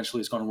doing, and eventually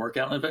it's going to work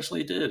out." And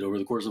eventually it did over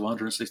the course of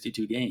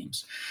 162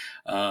 games.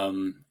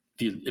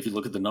 If you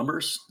look at the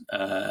numbers,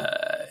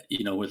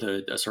 with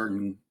a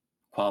certain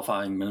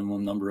qualifying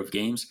minimum number of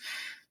games,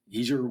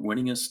 he's your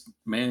winningest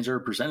manager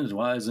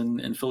percentage-wise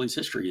in Phillies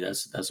history.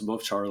 That's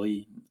above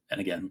Charlie. And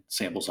again,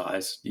 sample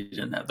size. You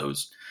didn't have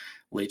those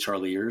late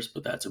Charlie years,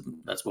 but that's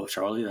above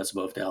Charlie. That's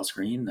above Dallas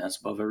Green. That's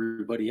above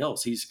everybody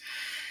else. He's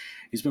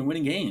been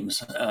winning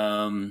games.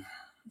 And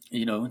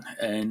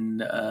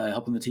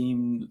helping the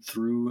team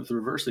through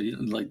adversity.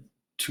 Like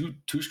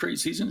two straight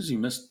seasons, you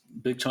missed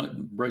big chunk.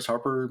 Bryce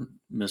Harper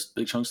missed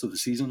big chunks of the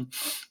season.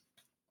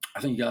 I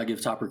think you gotta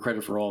give Topper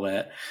credit for all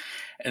that.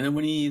 And then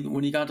when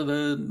he got to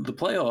the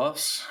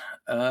playoffs,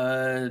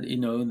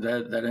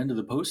 that end of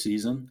the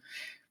postseason,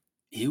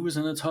 he was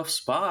in a tough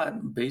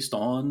spot based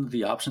on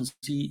the options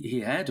he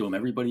had to him.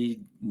 Everybody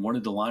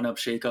wanted the lineup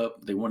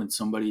shakeup. They wanted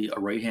a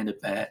right-handed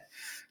bat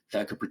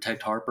that could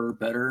protect Harper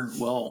better.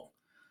 Well,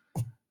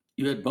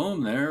 you had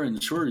Bohm there,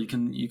 and sure,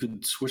 you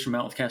could switch him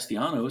out with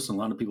Castellanos, and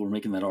a lot of people were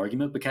making that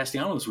argument, but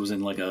Castellanos was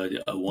in like a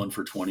 1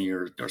 for 20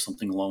 or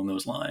something along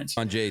those lines.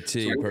 On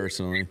JT,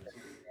 personally.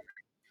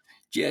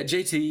 Yeah,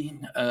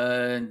 JT,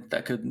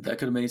 that could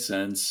have made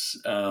sense.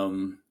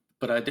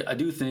 But I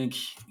do think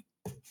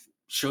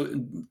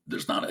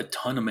there's not a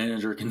ton a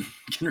manager can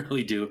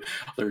really do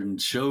other than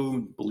show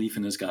belief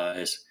in his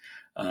guys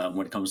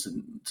when it comes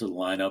to the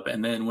lineup.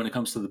 And then when it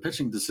comes to the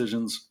pitching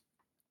decisions,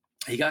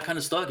 he got kind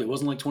of stuck. It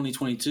wasn't like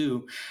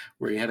 2022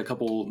 where he had a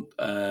couple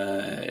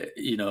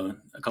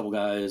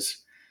guys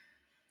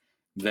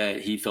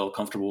that he felt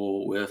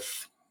comfortable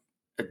with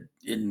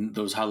in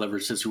those high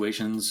leverage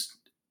situations.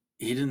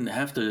 He didn't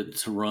have to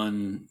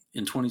run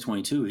in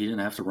 2022. He didn't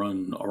have to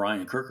run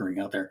Orion Kerkering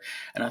out there.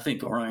 And I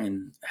think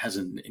Orion has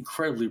an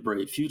incredibly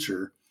bright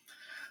future.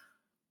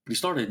 But he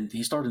started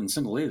in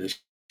single A this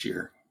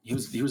year. He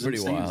was in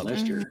stands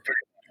last year.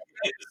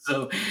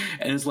 So,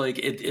 and it's like,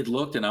 it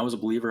looked, and I was a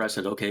believer. I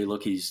said, okay,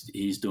 look,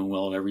 he's doing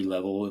well at every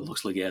level. It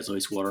looks like he has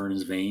ice water in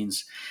his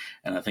veins.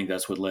 And I think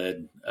that's what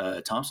led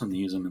Thomson to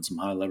use him in some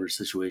high leverage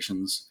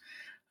situations.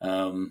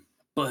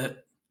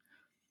 But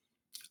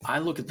I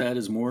look at that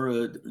as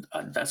more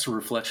that's a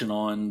reflection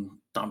on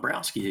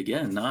Dombrowski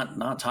again,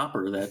 not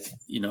Topper. That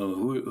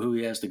who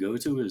he has to go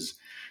to is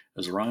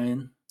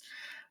Ryan.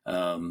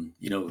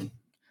 Kimbrel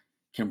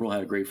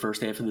had a great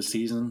first half of the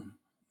season.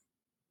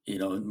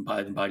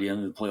 By the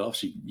end of the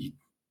playoffs,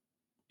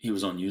 he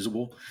was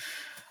unusable.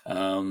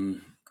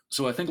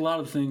 So I think a lot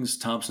of the things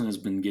Thomson has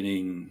been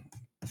getting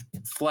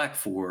flack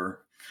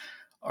for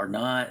are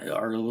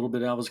a little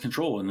bit out of his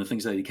control, and the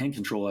things that he can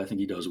control, I think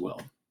he does well.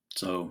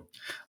 So.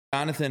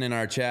 Jonathan in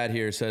our chat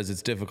here says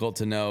it's difficult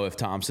to know if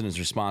Thomson is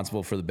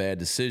responsible for the bad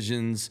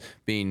decisions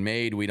being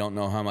made. We don't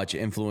know how much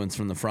influence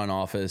from the front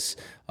office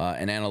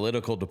and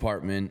analytical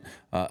department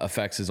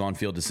affects his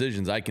on-field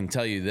decisions. I can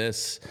tell you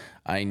this.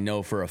 I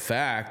know for a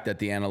fact that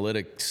the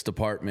analytics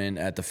department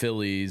at the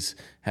Phillies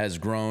has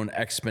grown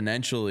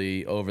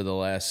exponentially over the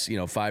last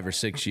 5 or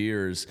 6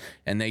 years,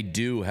 and they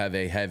do have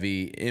a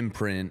heavy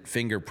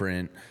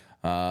fingerprint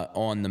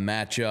on the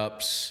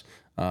matchups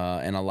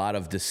and a lot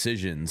of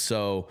decisions.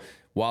 So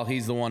while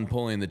he's the one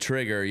pulling the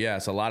trigger,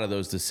 yes, a lot of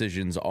those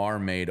decisions are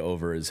made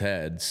over his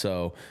head.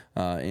 So,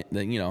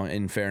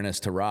 in fairness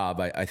to Rob,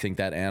 I think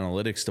that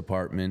analytics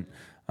department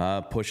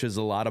pushes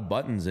a lot of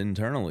buttons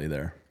internally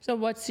there. So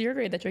what's your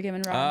grade that you're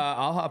giving Rob?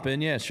 I'll hop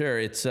in. Yeah, sure.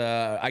 It's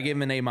I gave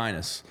him an A-.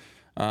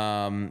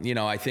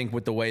 I think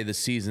with the way the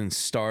season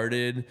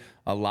started,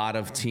 a lot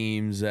of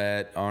teams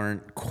that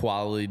aren't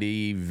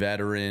quality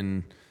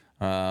veteran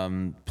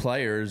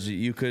players,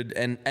 you could,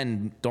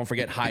 and don't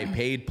forget high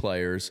paid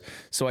players.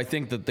 So I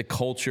think that the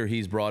culture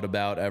he's brought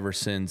about ever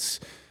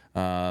since,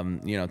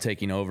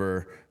 taking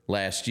over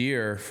last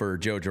year for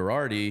Joe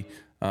Girardi,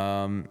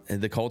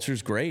 the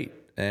culture's great.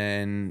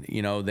 And,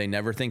 they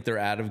never think they're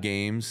out of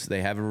games.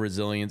 They have a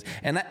resilience.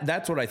 And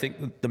that's what I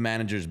think the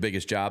manager's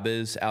biggest job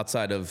is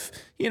outside of,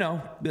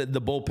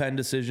 the bullpen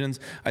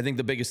decisions. I think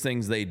the biggest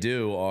things they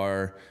do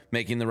are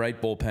making the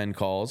right bullpen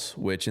calls,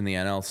 which in the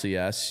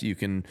NLCS, you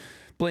can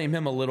blame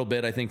him a little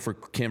bit, I think, for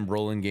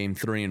Kimbrel in game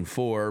 3 and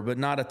 4, but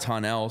not a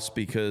ton else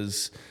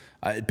because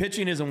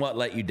pitching isn't what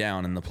let you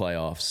down in the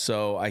playoffs.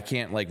 So I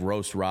can't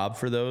roast Rob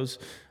for those.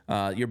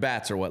 Your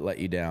bats are what let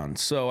you down.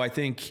 So I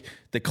think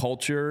the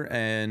culture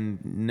and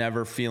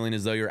never feeling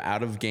as though you're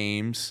out of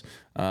games,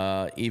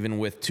 even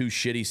with 2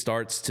 shitty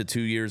starts to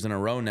 2 years in a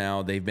row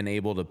now, they've been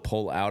able to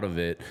pull out of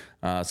it.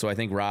 So I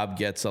think Rob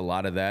gets a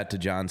lot of that, to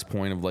John's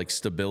point of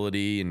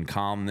stability and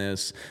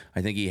calmness.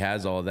 I think he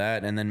has all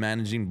that. And then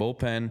managing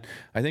bullpen,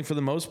 I think for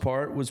the most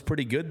part was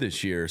pretty good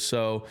this year.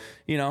 So,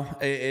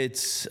 I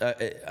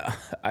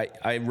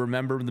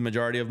remember the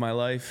majority of my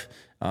life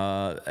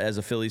as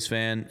a Phillies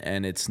fan,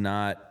 and it's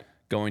not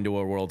going to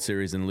a World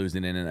Series and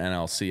losing in an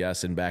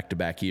NLCS in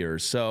back-to-back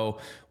years. So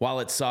while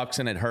it sucks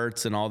and it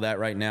hurts and all that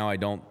right now, I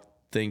don't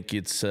think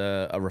it's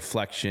a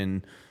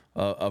reflection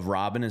of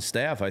Rob and his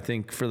staff. I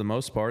think for the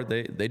most part,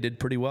 they did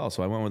pretty well.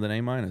 So I went with an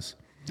A-.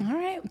 All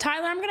right,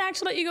 Tyler, I'm going to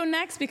actually let you go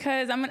next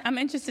because I'm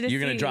interested to see. You're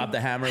going to drop the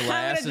hammer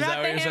last? Is that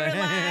what you're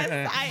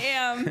saying? I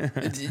am.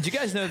 Did you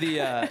guys know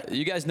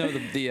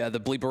the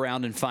bleep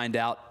around and find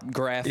out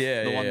graph?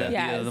 Yeah, the one that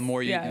yes, the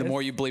more you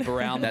bleep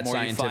around, the more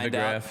you find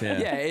graph, out.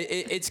 Yeah,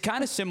 it's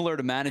kind of similar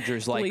to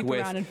managers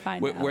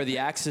where the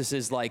axis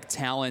is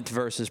talent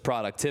versus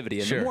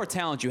productivity, and the more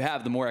talent you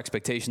have, the more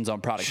expectations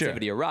on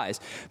productivity arise.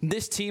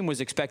 This team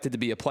was expected to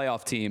be a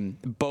playoff team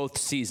both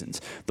seasons.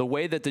 The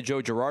way that the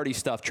Joe Girardi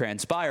stuff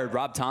transpired,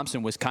 Rob Rob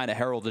Thomson was kind of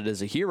heralded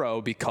as a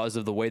hero because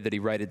of the way that he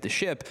righted the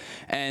ship.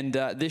 And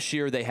this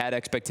year they had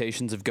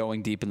expectations of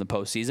going deep in the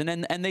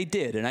postseason, and they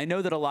did. And I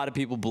know that a lot of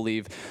people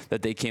believe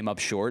that they came up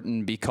short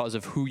and because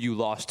of who you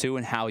lost to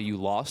and how you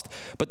lost.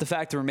 But the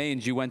fact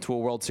remains, you went to a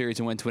World Series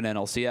and went to an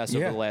NLCS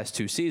over the last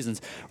 2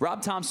 seasons.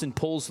 Rob Thomson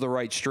pulls the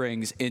right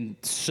strings in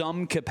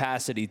some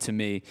capacity to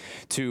me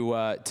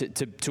to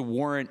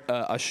warrant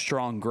a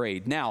strong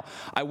grade. Now,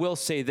 I will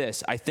say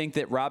this. I think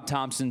that Rob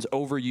Thompson's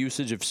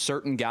overusage of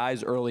certain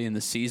guys early in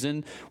the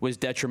season was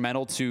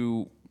detrimental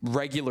to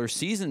regular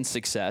season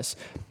success,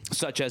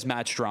 such as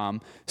Matt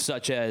Strahm,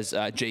 such as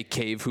Jake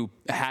Cave, who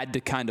had to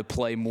kind of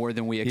play more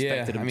than we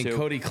expected him to.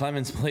 Cody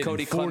Clemens played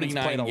 49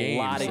 games. A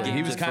lot of games.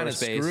 He was kind of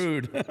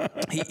screwed.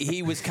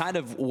 he was kind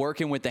of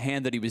working with the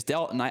hand that he was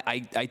dealt, and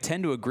I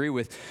tend to agree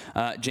with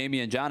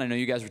Jamie and John. I know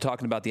you guys were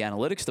talking about the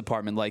analytics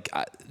department. Like,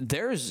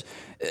 there's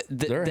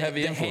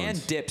the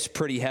hand dips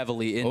pretty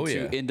heavily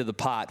into the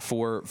pot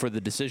for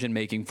the decision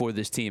making for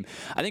this team.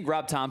 I think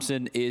Rob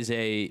Thomson is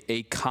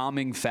a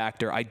calming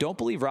factor. I don't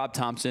believe Rob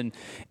Thomson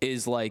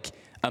is like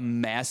a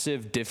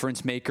massive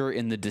difference maker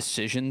in the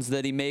decisions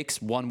that he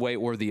makes one way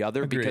or the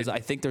other. Agreed. Because I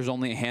think there's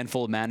only a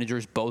handful of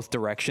managers both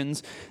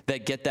directions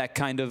that get that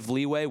kind of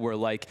leeway where,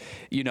 like,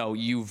 you know,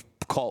 you've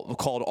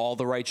called all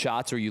the right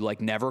shots or you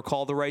like never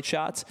call the right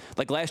shots.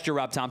 Like last year,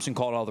 Rob Thomson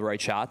called all the right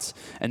shots,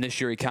 and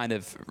this year he kind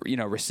of, you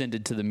know,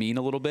 rescinded to the mean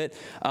a little bit.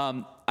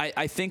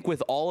 I think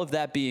with all of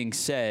that being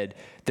said,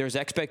 there's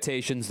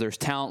expectations, there's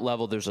talent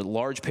level, there's a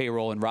large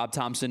payroll, and Rob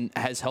Thomson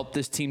has helped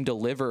this team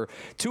deliver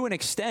to an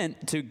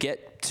extent to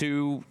get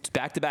to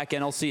back-to-back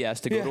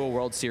NLCS, to go to a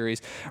World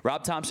Series.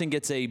 Rob Thomson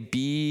gets a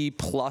B+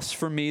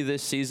 from me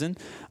this season,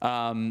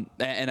 and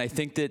I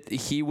think that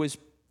he was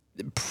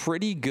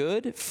pretty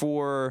good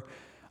for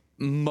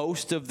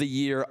most of the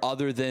year,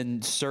 other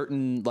than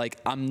certain, like,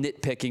 I'm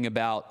nitpicking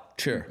about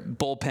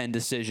bullpen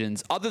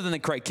decisions, other than the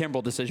Craig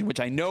Kimbrell decision, which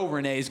I know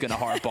Renee's going to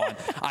harp on.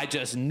 I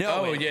just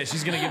know it. Yeah,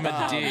 she's going to give him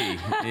a D.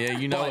 Yeah,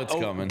 you know it's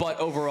coming. But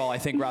overall, I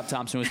think Rob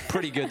Thomson was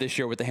pretty good this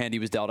year with the hand he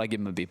was dealt. I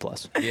give him a B+.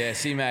 Yeah,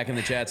 C-Mac in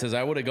the chat says,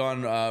 I would have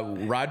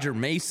gone Roger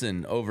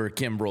Mason over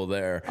Kimbrell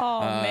there.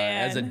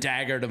 Man. As a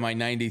dagger to my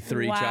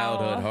 93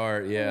 childhood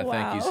heart. Yeah,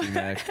 thank you,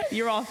 C-Mac.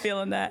 You're all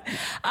feeling that.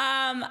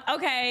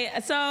 Okay,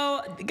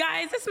 so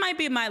guys, this might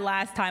be my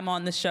last time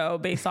on the show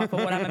based off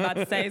of what I'm about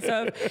to say.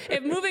 So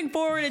if moving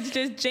forward it's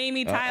just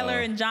Jamie, Tyler,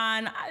 and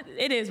John,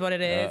 it is what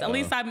it is. At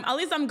least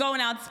I'm going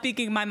out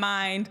speaking my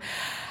mind.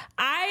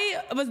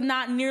 I was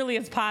not nearly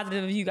as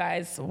positive as you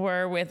guys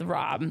were with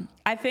Rob.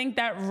 I think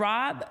that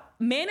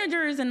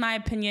managers, in my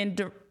opinion,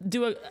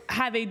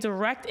 have a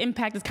direct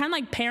impact. It's kind of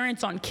like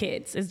parents on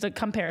kids is the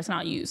comparison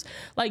I'll use.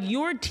 Like,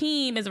 your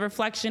team is a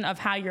reflection of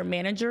how your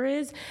manager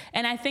is.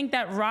 And I think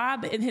that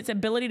Rob, in his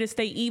ability to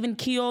stay even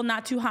keel,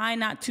 not too high,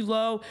 not too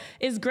low,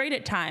 is great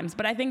at times.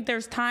 But I think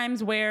there's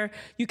times where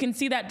you can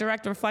see that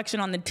direct reflection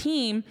on the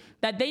team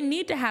that they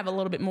need to have a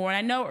little bit more. And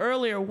I know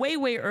earlier,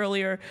 way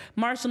earlier,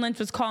 Marshall Lynch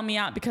was calling me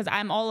out because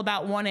I'm all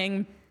about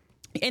wanting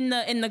in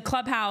the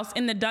clubhouse,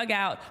 in the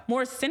dugout,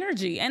 more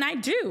synergy. And I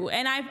do.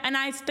 And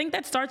I think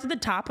that starts at the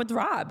top with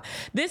Rob.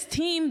 This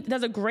team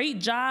does a great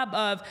job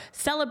of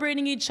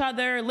celebrating each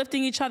other,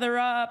 lifting each other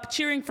up,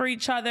 cheering for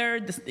each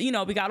other. You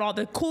know, we got all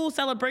the cool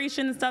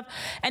celebration and stuff,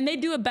 and they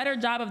do a better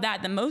job of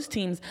that than most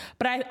teams.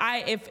 But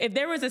if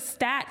there was a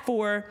stat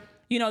for,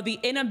 you know, the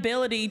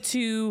inability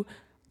to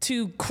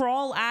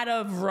crawl out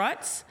of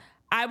ruts,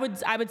 I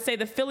would say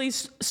the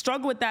Phillies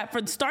struggle with that,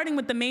 for starting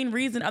with the main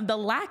reason of the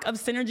lack of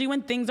synergy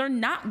when things are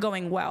not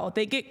going well.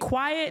 They get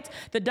quiet,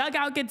 the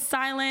dugout gets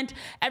silent,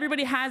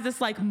 everybody has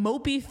this like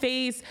mopey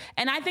face,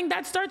 and I think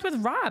that starts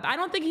with Rob. I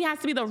don't think he has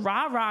to be the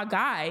rah-rah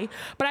guy,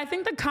 but I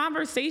think the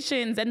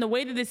conversations and the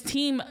way that this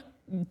team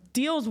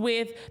deals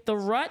with the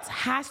ruts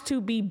has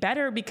to be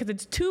better, because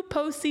it's 2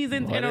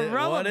 postseasons in a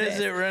row. What is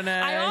it, Renee?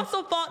 I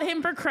also fought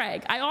him for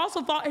Craig. I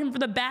also fought him for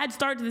the bad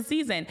start to the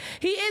season.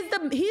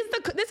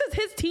 This is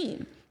his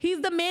team.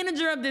 He's the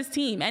manager of this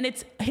team, and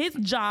it's his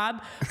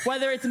job,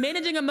 whether it's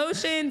managing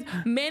emotions,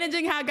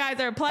 managing how guys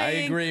are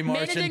playing, I agree,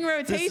 managing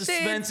rotations. The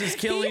suspense is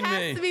killing me. He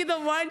has to be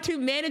the one to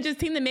manage his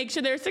team to make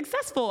sure they're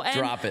successful. And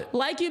drop it.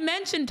 Like you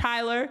mentioned,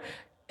 Tyler,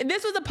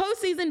 this was a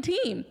postseason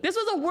team. This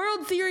was a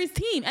World Series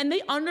team, and they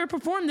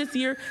underperformed this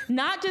year,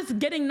 not just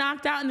getting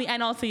knocked out in the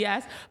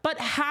NLCS, but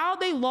how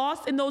they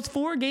lost in those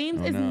 4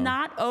 games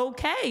not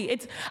okay.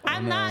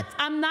 I'm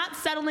not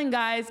settling,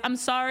 guys. I'm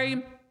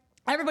sorry.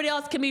 Everybody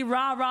else can be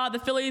rah-rah. The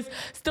Phillies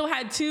still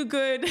had 2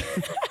 good...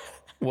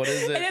 What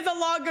is it? It is a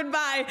long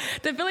goodbye.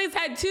 The Phillies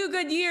had 2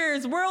 good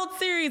years. World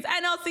Series,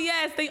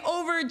 NLCS, they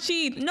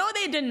overachieved. No,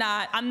 they did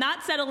not. I'm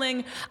not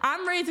settling.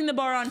 I'm raising the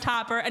bar on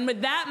Topper. And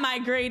with that, my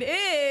grade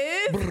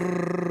is...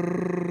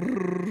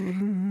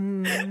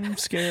 I'm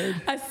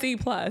scared. A C+.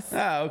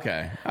 Oh,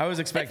 okay. I was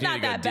expecting you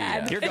to go D.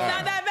 It's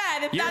not that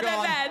bad. It's not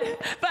that bad.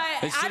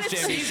 But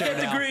honestly, 10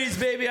 degrees,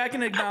 baby. I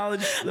can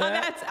acknowledge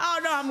that.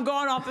 I'm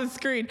going off the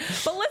screen.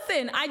 But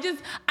listen, I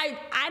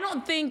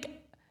don't think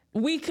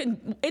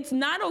it's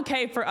not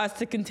okay for us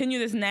to continue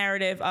this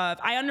narrative of,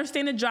 I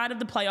understand the drive of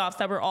the playoffs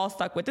that we're all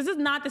stuck with. This is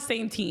not the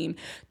same team.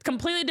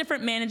 Completely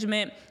different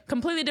management,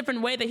 completely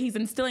different way that he's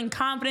instilling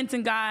confidence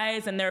in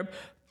guys, and they're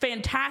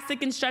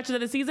fantastic in stretches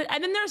of the season.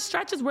 And then there are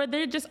stretches where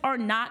they just are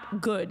not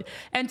good.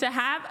 And to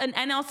have an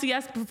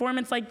NLCS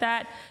performance like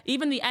that,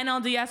 even the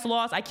NLDS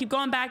loss, I keep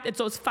going back. It's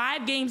those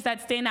 5 games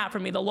that stand out for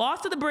me. The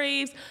loss to the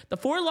Braves, the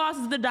 4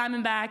 losses to the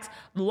Diamondbacks,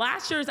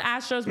 last year's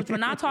Astros, which we're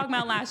not talking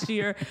about last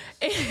year.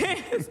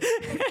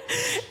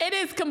 It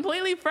is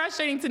completely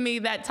frustrating to me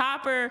that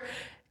Topper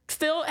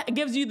still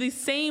gives you the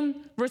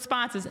same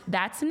responses.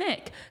 That's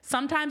Nick.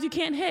 Sometimes you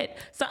can't hit.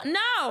 So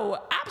no,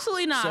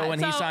 absolutely not. So when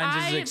he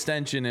signs his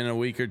extension in a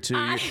week or two,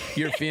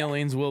 your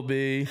feelings will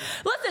be...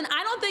 Listen,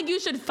 I don't think you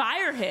should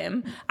fire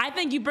him. I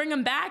think you bring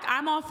him back.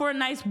 I'm all for a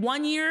nice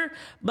 1 year.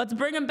 Let's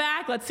bring him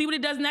back. Let's see what he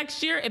does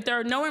next year. If there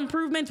are no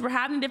improvements, we're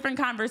having a different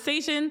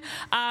conversation.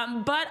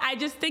 But I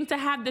just think to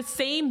have the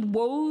same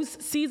woes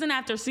season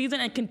after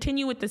season and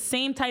continue with the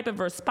same type of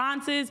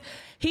responses,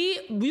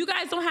 you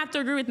guys don't have to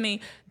agree with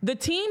me. The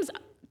team's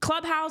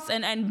clubhouse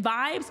and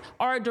vibes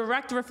are a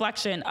direct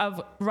reflection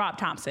of Rob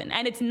Thomson.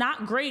 And it's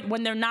not great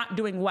when they're not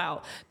doing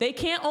well. They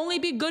can't only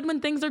be good when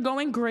things are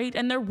going great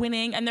and they're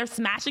winning and they're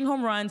smashing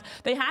home runs.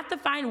 They have to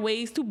find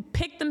ways to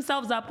pick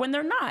themselves up when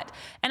they're not.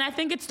 And I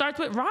think it starts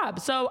with Rob.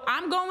 So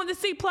I'm going with a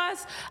C+.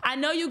 I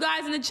know you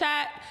guys in the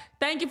chat.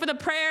 Thank you for the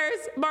prayers,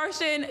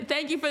 Martian.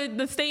 Thank you for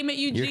the statement,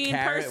 Eugene.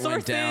 Per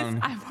sources,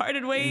 I've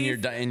parted ways.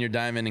 In your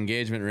diamond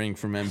engagement ring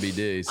from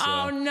MBD. So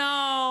oh,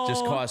 no.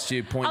 Just cost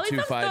you 0.25 carats. At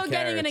least I'm still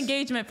getting an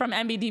engagement from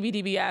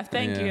MBDBDBF.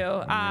 Thank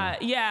you.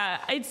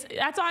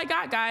 That's all I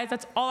got, guys.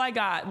 That's all I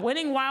got.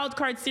 Winning wild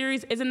card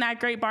series isn't that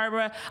great,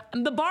 Barbara.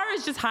 The bar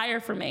is just higher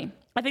for me.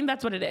 I think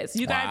that's what it is.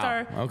 You guys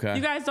are, okay.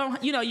 You guys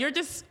don't, you're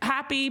just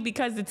happy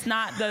because it's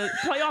not the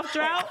playoff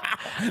drought.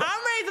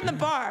 I'm raising the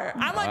bar.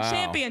 I want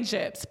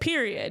championships,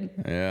 period.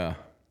 Yeah.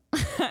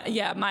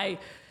 Yeah, my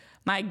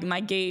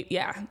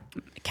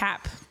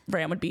Cap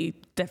brand would be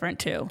different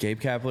too.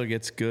 Gabe Kapler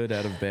gets good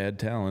out of bad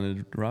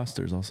talented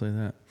rosters. I'll say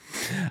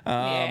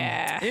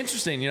that.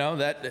 Interesting.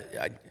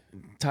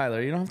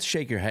 Tyler, you don't have to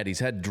shake your head.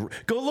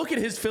 Go look at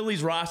his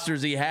Phillies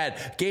rosters he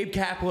had. Gabe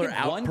Kapler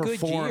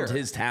outperformed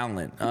his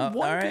talent.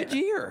 One good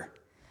year.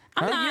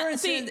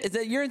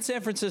 That year in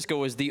San Francisco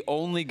was the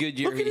only good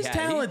year he had. Look at his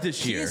talent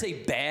this year. He is a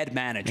bad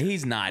manager.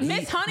 He's not.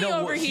 Miss Honey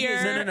over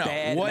here. No.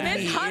 What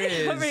he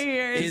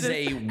is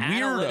a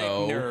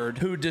weirdo nerd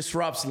who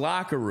disrupts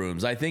locker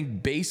rooms. I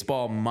think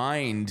baseball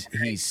mind,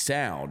 he's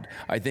sound.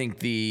 I think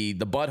the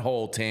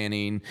butthole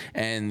tanning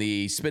and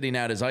the spitting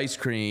out his ice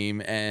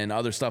cream and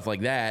other stuff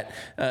like that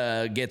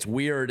gets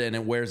weird and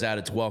it wears out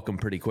its welcome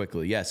pretty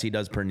quickly. Yes, he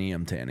does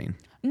perineum tanning.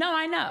 No,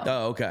 I know.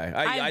 Oh, okay.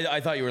 I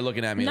thought you were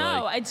looking at me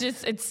like...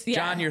 it's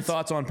John, your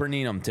thoughts on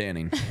perineum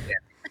tanning?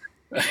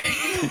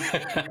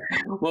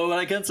 Well, what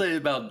I can say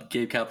about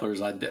Gabe Kapler is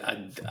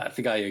I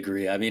think I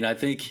agree. I mean, I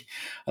think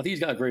he's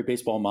got a great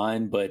baseball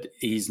mind, but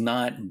he's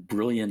not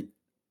brilliant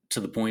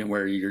to the point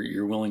where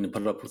you're willing to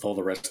put up with all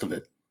the rest of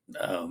it.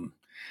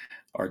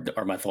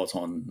 Are my thoughts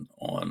on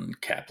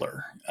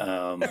Kapler.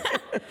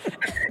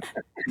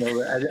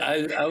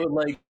 I would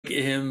like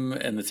him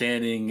and the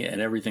tanning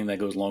and everything that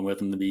goes along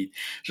with him to be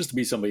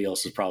somebody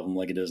else's problem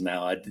like it is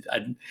now.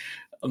 I'm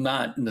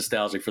not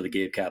nostalgic for the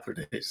Gabe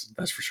Kapler days,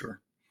 that's for sure.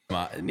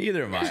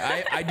 Neither am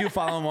I. I do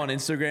follow him on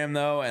Instagram,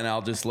 though, and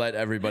I'll just let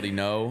everybody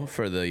know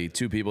for the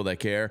 2 people that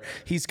care.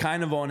 He's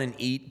kind of on an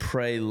eat,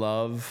 pray,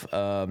 love,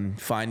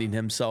 finding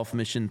himself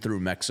mission through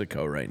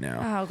Mexico right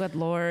now. Oh, good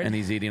Lord. And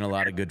he's eating a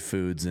lot of good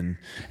foods and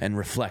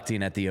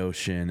reflecting at the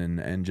ocean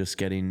and just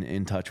getting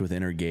in touch with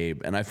inner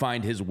Gabe. And I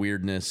find his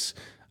weirdness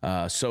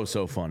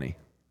so funny.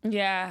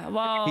 Yeah,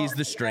 well. He's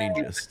the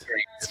strangest.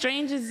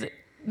 Strange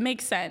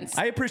makes sense.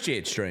 I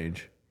appreciate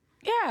strange.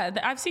 Yeah,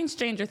 I've seen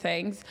Stranger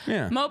Things.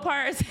 Yeah.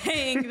 Mopar is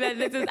saying that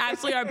this is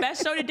absolutely our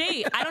best show to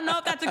date. I don't know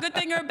if that's a good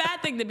thing or a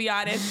bad thing, to be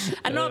honest.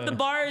 I don't know if the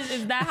bar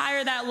is that high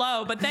or that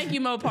low, but thank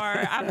you,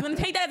 Mopar. I'm going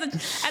to take that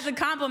as a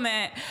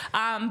compliment.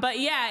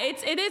 But yeah,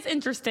 it is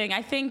interesting.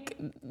 I think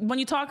when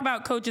you talk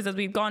about coaches, as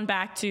we've gone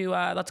back to,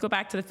 let's go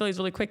back to the Phillies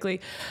really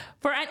quickly.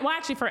 For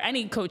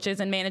any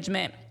coaches and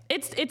management,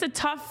 it's a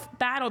tough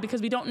battle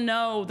because we don't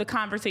know the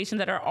conversations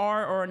that are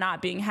or are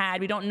not being had.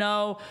 We don't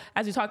know,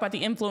 as we talk about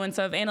the influence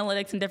of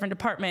analytics in different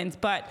departments,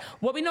 but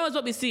what we know is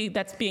what we see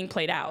that's being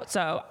played out.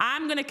 So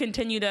I'm going to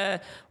continue to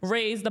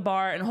raise the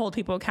bar and hold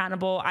people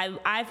accountable.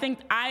 I think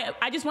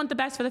I just want the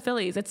best for the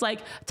Phillies. It's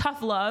like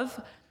tough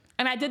love.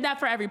 And I did that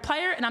for every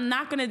player, and I'm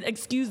not going to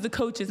excuse the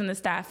coaches and the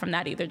staff from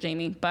that either,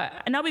 Jamie. But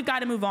I know we've got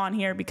to move on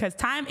here because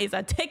time is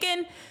a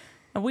ticking.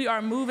 And we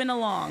are moving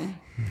along.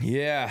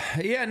 Yeah,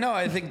 no,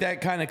 I think that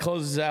kind of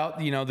closes out,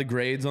 the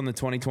grades on the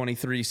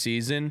 2023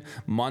 season.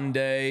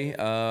 Monday,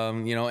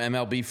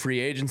 MLB free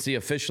agency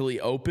officially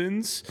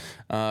opens.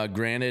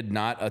 Granted,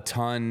 not a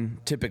ton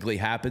typically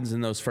happens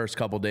in those first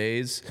couple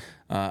days.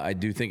 I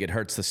do think it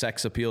hurts the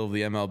sex appeal of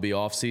the MLB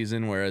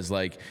offseason, whereas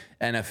like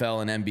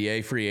NFL and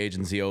NBA free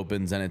agency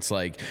opens and it's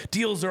like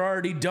deals are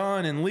already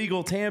done and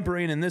legal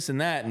tampering and this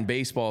and that, and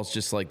baseball's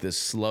just like this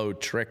slow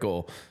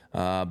trickle.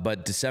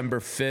 But December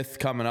 5th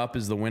coming up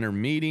is the winter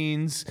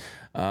meetings.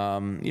 My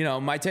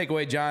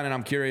takeaway, John, and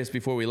I'm curious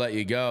before we let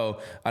you go,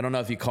 I don't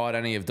know if you caught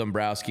any of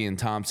Dombrowski and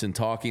Thomson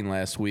talking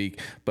last week,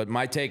 but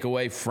my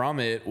takeaway from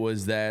it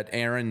was that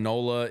Aaron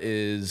Nola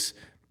is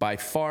by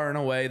far and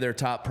away their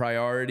top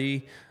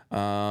priority.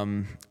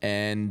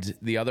 And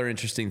the other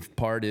interesting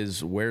part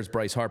is, where's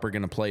Bryce Harper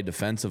going to play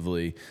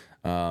defensively?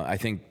 I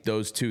think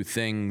those two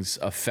things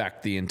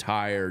affect the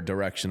entire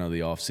direction of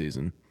the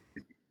offseason.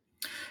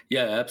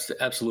 Yeah,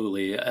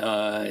 absolutely.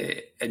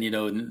 And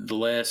the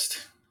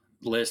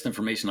last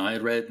information I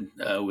had read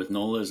with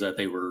Nola is that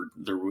they were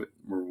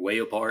way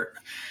apart.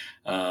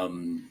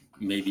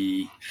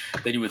 Maybe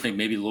then you would think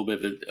maybe a little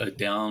bit of a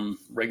down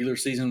regular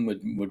season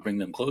would bring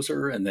them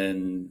closer, and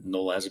then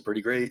Nola has a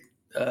pretty great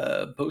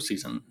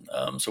postseason.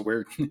 So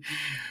we're,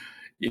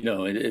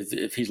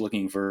 if he's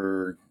looking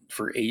for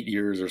 8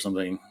 years or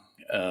something,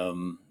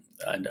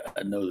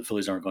 I know the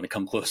Phillies aren't going to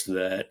come close to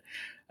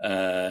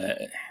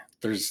that.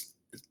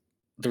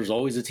 There's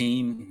always a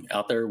team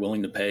out there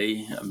willing to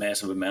pay a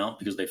massive amount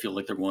because they feel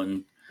like they're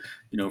one,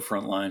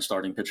 frontline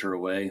starting pitcher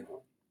away.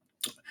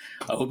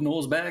 I hope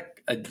Nola's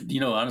back.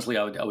 Honestly,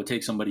 I would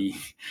take somebody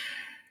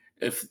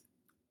if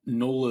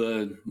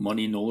Nola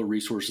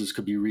resources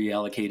could be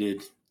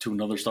reallocated to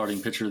another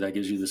starting pitcher that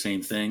gives you the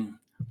same thing.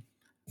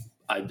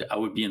 I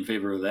would be in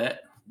favor of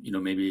that.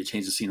 Maybe a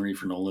change of scenery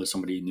for Nola.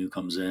 Somebody new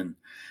comes in.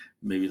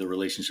 Maybe the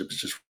relationship is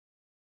just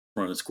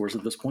run its course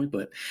at this point.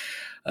 But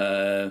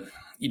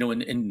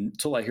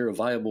until I hear a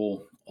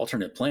viable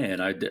alternate plan,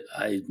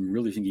 I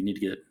really think you need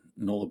to get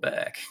Nola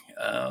back.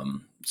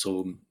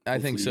 So I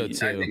think so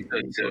too.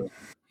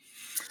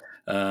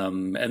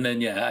 And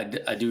then, I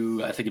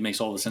think it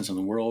makes all the sense in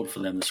the world for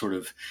them to sort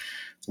of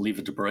leave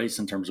it to Bryce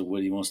in terms of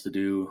what he wants to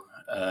do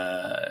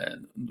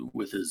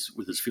with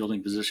his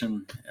fielding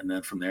position, and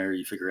then from there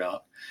you figure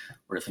out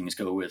where things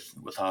go with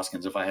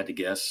Hoskins. If I had to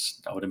guess,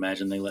 I would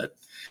imagine they let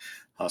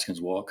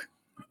Hoskins walk.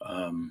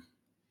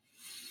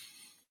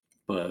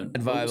 But I'd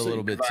vibe a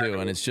little bit too,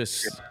 and it's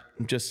just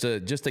a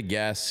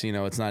guess.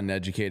 It's not an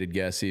educated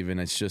guess even.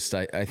 It's just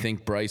I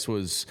think Bryce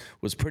was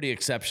pretty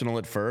exceptional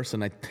at first,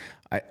 and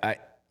I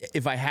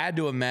if I had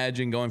to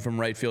imagine going from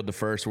right field to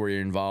first, where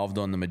you're involved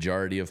on the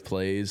majority of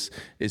plays,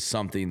 is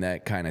something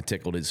that kind of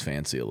tickled his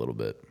fancy a little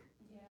bit.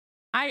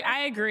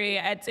 I agree.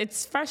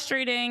 It's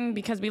frustrating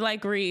because we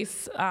like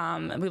Reese.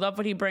 We love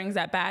what he brings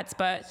at bats,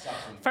 but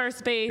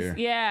first base,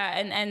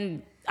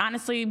 and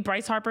honestly,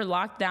 Bryce Harper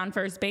locked down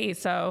first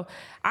base. So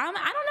I don't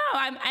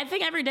know. I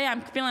think every day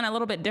I'm feeling a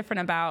little bit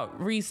different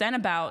about Reese and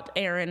about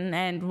Aaron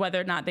and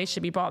whether or not they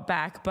should be brought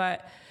back.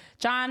 But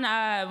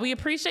John, we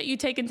appreciate you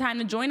taking time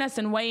to join us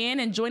and weigh in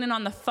and join in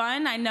on the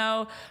fun. I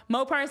know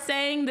Mopar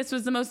saying this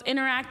was the most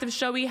interactive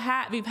show we've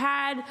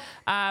had.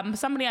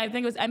 Somebody, I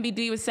think it was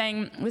MBD, was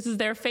saying this is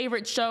their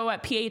favorite show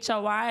at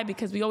PHLY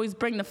because we always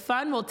bring the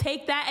fun. We'll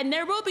take that. And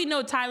there will be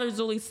no Tyler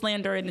Zulli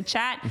slander in the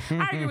chat.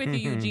 I agree with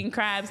you, Eugene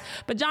Krabs.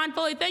 But John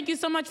Foley, thank you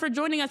so much for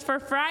joining us for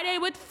Friday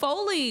with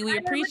Foley. We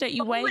appreciate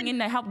you weighing in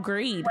to help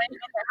grade.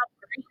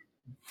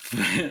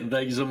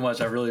 Thank you so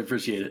much. I really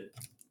appreciate it.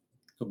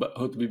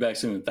 Hope to be back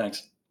soon.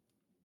 Thanks.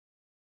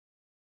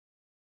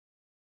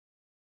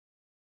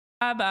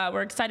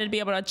 We're excited to be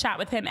able to chat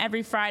with him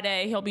every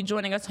Friday. He'll be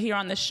joining us here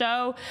on the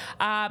show.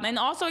 And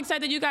also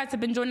excited that you guys have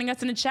been joining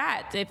us in the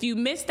chat. If you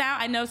missed out,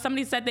 I know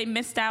somebody said they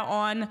missed out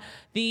on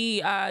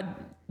the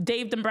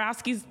Dave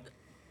Dombrowski's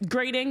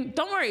grading.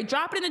 Don't worry,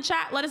 drop it in the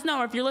chat. Let us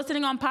know. Or if you're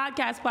listening on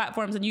podcast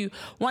platforms and you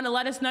want to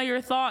let us know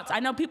your thoughts. I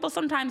know people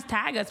sometimes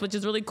tag us, which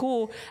is really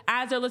cool.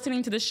 As they're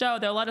listening to the show,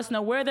 they'll let us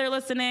know where they're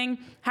listening,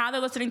 how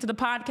they're listening to the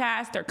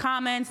podcast, their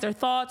comments, their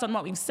thoughts on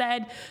what we've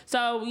said.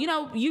 So,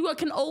 you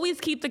can always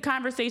keep the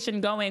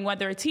conversation going,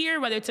 whether it's here,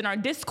 whether it's in our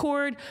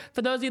Discord.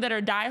 For those of you that are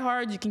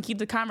diehards, you can keep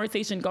the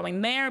conversation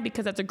going there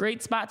because that's a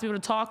great spot to be able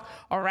to talk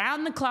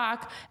around the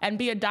clock and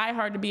be a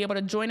diehard to be able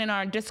to join in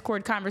our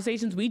Discord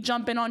conversations. We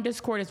jump in on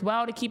Discord as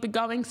well to keep it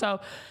going. So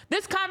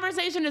this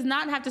conversation does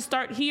not have to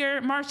start here.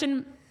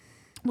 Martian,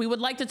 we would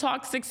like to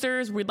talk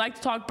Sixers. We'd like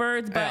to talk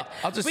Birds, but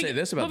I'll just say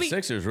this about the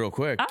Sixers real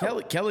quick.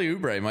 Oh. Kelly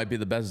Oubre might be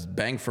the best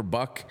bang for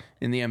buck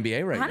in the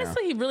NBA right now.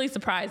 Honestly, he really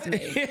surprised me.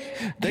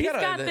 He's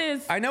got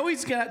this. I know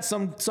he's got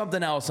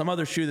something else, some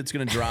other shoe that's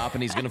going to drop,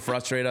 and he's going to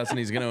frustrate us, and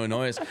he's going to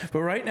annoy us.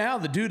 But right now,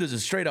 the dude is a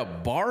straight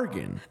up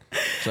bargain.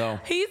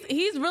 So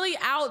he's really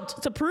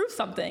out to prove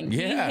something.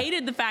 Yeah. He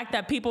hated the fact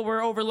that people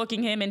were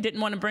overlooking him and didn't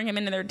want to bring him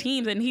into their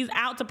teams, and he's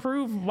out to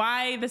prove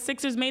why the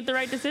Sixers made the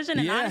right decision.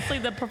 And honestly,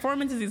 the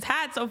performances he's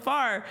had so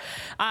far,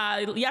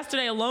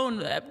 yesterday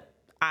alone,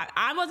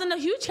 I wasn't a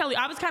huge Kelly.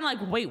 I was kind of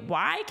like, wait,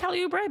 why Kelly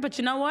Oubre? But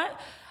you know what?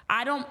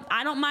 I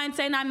don't mind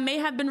saying I may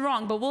have been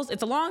wrong, but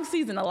it's a long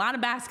season, a lot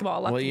of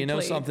basketball left. Well, you know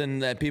played. Something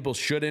that people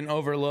shouldn't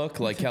overlook,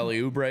 like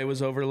Kelly Oubre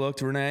was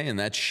overlooked, Renee, and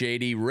that's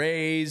shady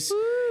Rays.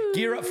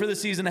 Gear up for the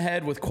season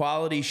ahead with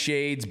quality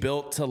shades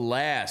built to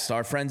last.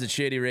 Our friends at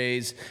Shady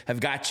Rays have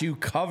got you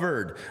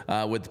covered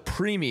with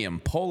premium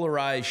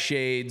polarized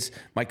shades.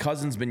 My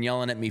cousin's been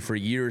yelling at me for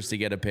years to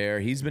get a pair.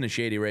 He's been a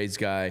Shady Rays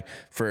guy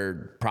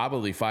for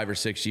probably 5 or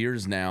 6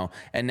 years now.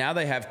 And now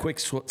they have quick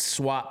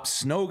swap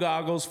snow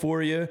goggles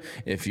for you.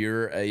 If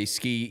you're a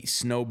ski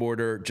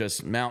snowboarder,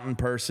 just mountain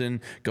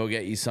person, go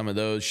get you some of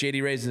those.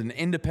 Shady Rays is an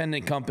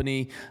independent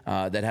company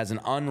that has an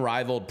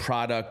unrivaled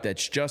product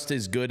that's just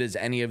as good as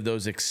any of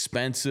those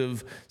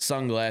expensive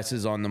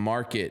sunglasses on the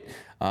market.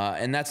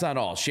 And that's not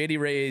all. Shady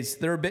Rays,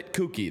 they're a bit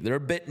kooky. They're a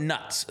bit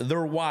nuts.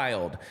 They're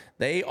wild.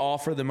 They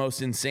offer the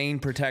most insane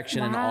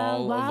protection in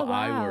all of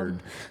eyewear.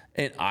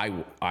 And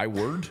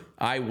eyewear,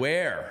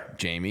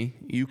 Jamie.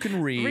 You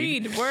can read.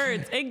 Read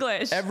words,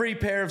 English. Every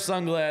pair of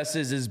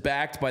sunglasses is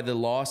backed by the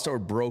lost or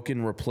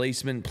broken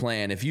replacement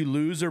plan. If you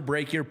lose or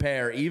break your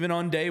pair, even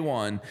on day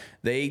one,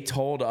 they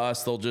told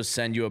us they'll just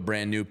send you a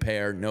brand new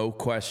pair. No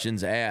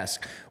questions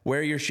asked.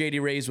 Wear your Shady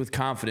Rays with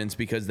confidence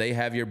because they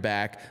have your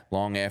back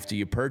long after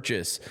you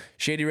purchase.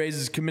 Shady Rays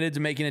is committed to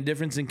making a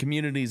difference in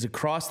communities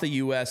across the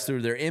U.S.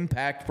 through their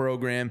impact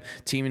program,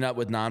 teaming up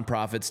with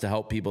nonprofits to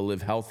help people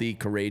live healthy,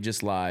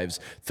 courageous lives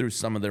through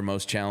some of their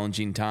most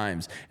challenging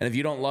times. And if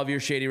you don't love your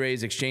Shady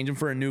Rays, exchange them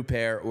for a new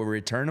pair or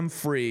return them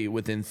free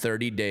within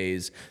 30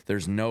 days.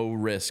 There's no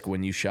risk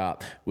when you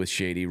shop with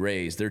Shady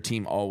Rays. Their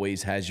team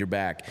always has your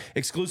back.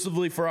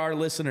 Exclusively for our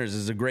listeners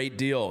is a great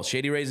deal.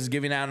 Shady Rays is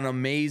giving out an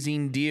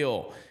amazing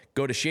deal.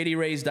 Go to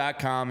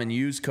shadyrays.com and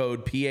use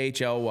code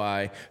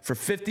PHLY for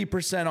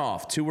 50%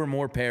 off 2 or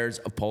more pairs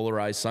of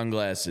polarized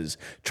sunglasses.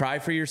 Try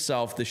for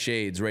yourself the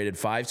shades rated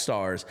 5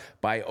 stars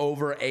by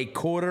over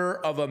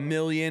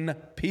 250,000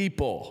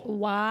 people.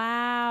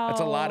 Wow.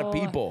 That's a lot of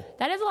people.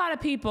 That is a lot of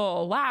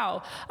people.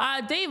 Wow.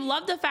 Dave,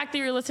 love the fact that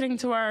you're listening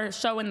to our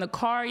show in the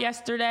car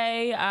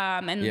yesterday.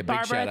 And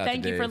Barbara,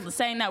 thank you for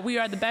saying that we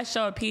are the best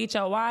show at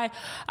PHLY.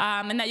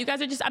 And that you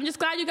guys are I'm just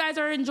glad you guys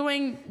are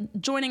enjoying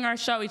joining our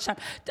show each time.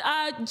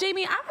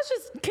 Jamie,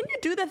 can you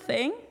do the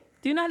thing?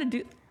 Do you know how to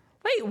do?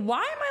 Wait, why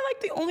am I like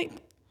the only?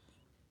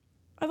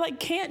 I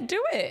can't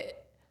do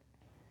it.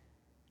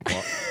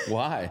 Well,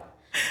 why?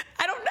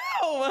 I don't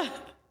know.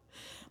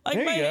 There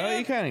you go.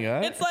 You kind of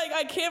got it. It's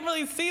I can't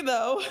really see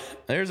though.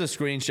 There's a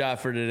screenshot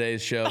for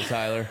today's show,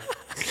 Tyler.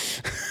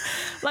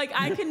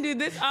 I can do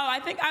this. Oh, I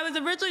think I was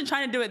originally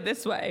trying to do it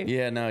this way.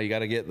 Yeah, no, you got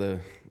to get the.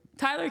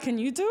 Tyler, can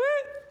you do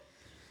it?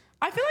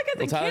 I feel like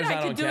as a kid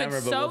I could do it so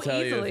easily. We'll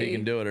tell you if he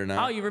can do it or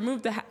not. Oh, you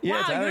removed the. Yeah,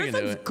 wow, Tyler yours can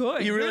do looks it.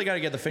 good. You really got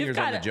to get the fingers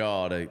on the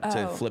jaw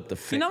to flip the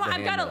finger. You know what?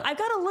 I've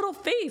got a little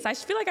face. I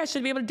feel like I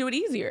should be able to do it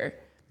easier.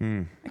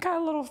 I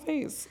got a little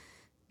face.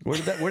 Where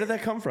did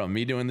that come from?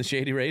 Me doing the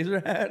Shady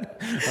Razor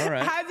hat? All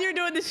right. As you're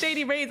doing the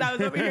Shady Rays, I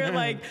was over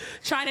here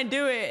trying to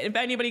do it. If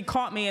anybody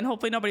caught me, and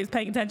hopefully nobody's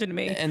paying attention to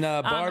me. And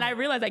I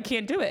realized I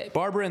can't do it.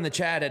 Barbara in the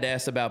chat had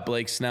asked about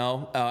Blake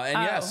Snell,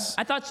 yes,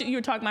 I thought you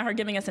were talking about her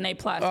giving us an A+. Oh,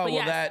 but well,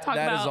 yes,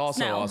 that is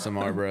also Snell. Awesome,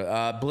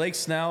 Barbara. Blake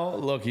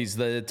Snell, look, he's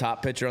the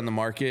top pitcher on the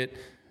market.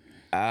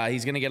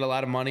 He's going to get a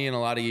lot of money in a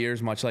lot of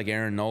years, much like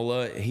Aaron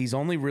Nola. He's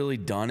only really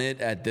done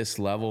it at this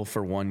level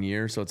for 1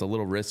 year, so it's a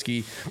little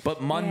risky.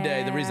 But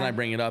Monday, the reason I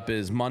bring it up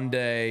is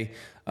Monday,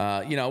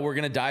 we're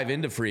going to dive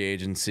into free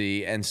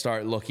agency and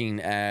start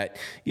looking at,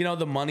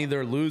 the money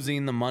they're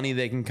losing, the money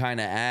they can kind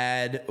of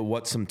add,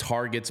 what some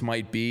targets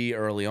might be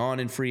early on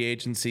in free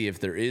agency if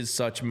there is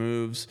such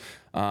moves.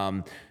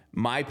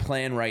 My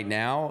plan right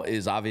now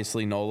is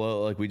obviously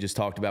Nola, like we just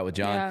talked about with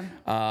John.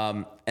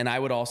 Yeah. And I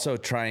would also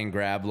try and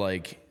grab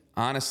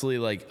honestly,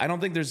 I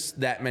don't think there's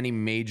that many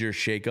major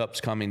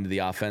shakeups coming to the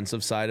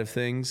offensive side of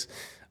things.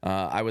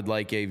 I would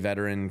like a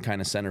veteran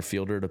kind of center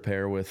fielder to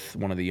pair with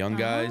one of the young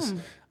guys.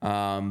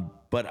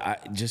 But I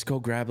just go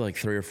grab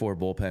 3 or 4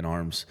 bullpen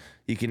arms.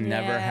 You can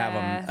never have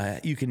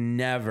them. You can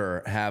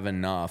never have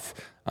enough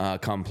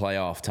come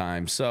playoff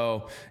time.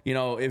 So,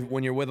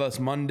 when you're with us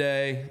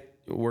Monday,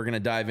 we're going to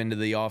dive into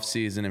the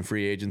offseason and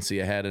free agency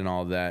ahead and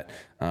all of that.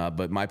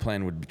 But my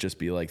plan would just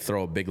be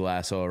throw a big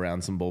lasso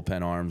around some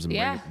bullpen arms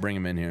and bring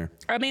them in here.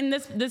 I mean,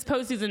 this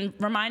postseason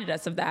reminded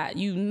us of that.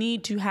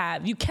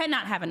 You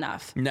cannot have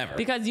enough. Never.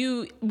 Because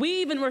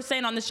we even were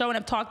saying on the show and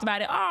have talked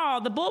about it,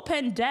 the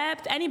bullpen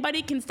depth,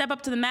 anybody can step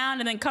up to the mound,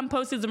 and then come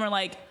postseason, we're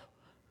like,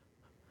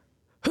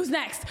 who's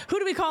next? Who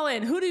do we call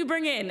in? Who do we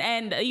bring in?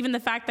 And even the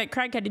fact that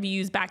Craig had to be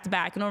used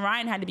back-to-back and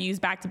Orion had to be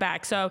used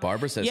back-to-back. So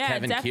Barbara says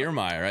Kevin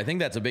Kiermaier. I think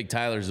that's a big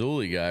Tyler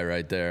Zulli guy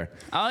right there.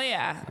 Oh,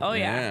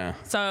 yeah.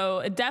 So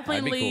it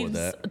definitely leads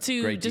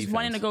to Great just defense.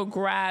 Wanting to go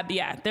grab.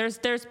 Yeah, there's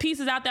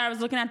pieces out there. I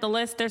was looking at the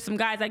list. There's some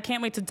guys. I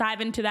can't wait to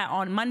dive into that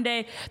on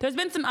Monday. There's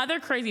been some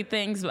other crazy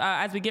things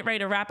as we get ready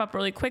to wrap up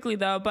really quickly,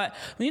 though. But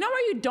you know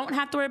where you don't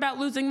have to worry about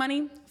losing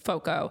money?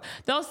 FOCO.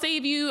 They'll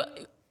save you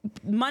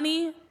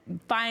money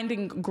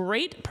finding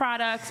great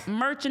products,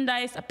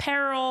 merchandise,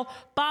 apparel,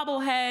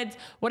 bobbleheads,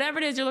 whatever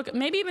it is you're looking,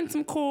 maybe even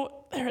some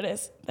cool, there it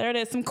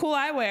is, some cool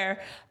eyewear.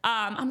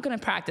 I'm going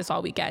to practice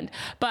all weekend,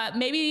 but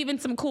maybe even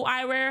some cool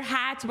eyewear,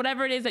 hats,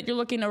 whatever it is that you're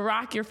looking to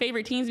rock your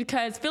favorite teams,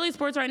 because Philly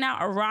sports right now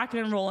are rocking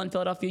and rolling.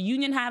 Philadelphia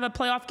Union have a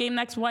playoff game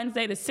next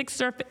Wednesday. The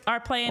Sixers are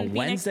playing Phoenix.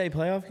 Wednesday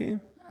playoff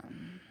game?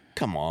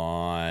 Come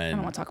on. I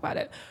don't want to talk about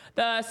it.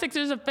 The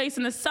Sixers are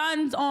facing the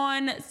Suns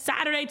on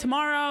Saturday,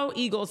 tomorrow.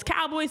 Eagles,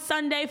 Cowboys,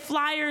 Sunday.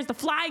 Flyers, the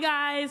Fly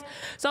Guys.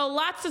 So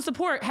lots to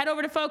support. Head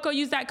over to FOCO.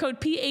 Use that code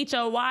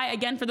PHOY.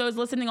 Again, for those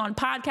listening on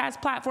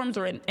podcast platforms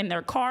or in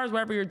their cars,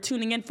 wherever you're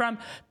tuning in from,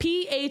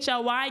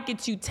 PHOY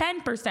gets you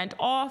 10%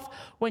 off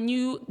when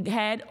you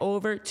head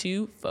over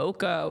to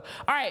FOCO.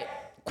 All right.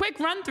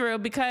 Quick run through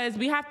because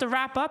we have to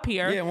wrap up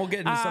here. Yeah, we'll get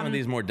into some of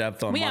these more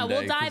depth on Monday.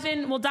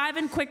 We'll dive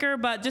in quicker,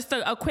 but just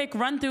a quick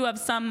run through of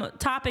some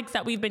topics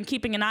that we've been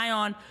keeping an eye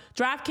on.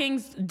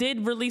 DraftKings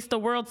did release the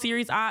World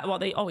Series odds. Well,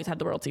 they always had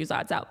the World Series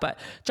odds out, but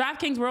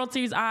DraftKings World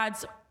Series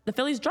odds, the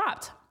Phillies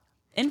dropped.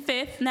 In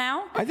fifth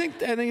now. I think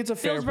it's a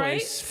fair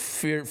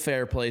place, right?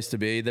 fair place to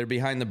be. They're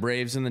behind the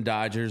Braves and the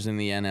Dodgers in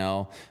the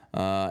NL,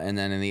 and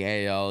then in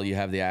the AL you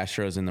have the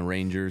Astros and the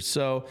Rangers.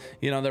 So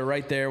they're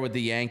right there with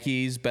the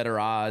Yankees. Better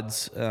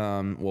odds,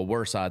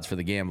 worse odds for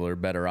the gambler.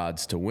 Better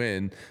odds to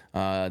win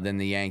than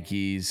the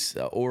Yankees.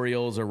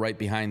 Orioles are right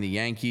behind the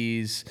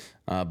Yankees.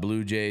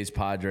 Blue Jays,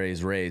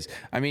 Padres, Rays.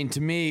 I mean, to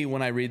me,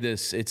 when I read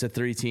this, it's a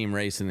 3-team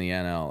race in the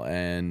NL,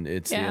 and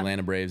it's the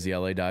Atlanta Braves, the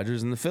LA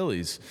Dodgers, and the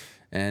Phillies.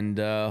 And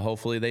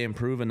hopefully they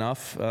improve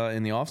enough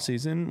in the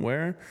offseason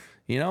where,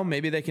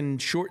 maybe they can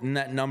shorten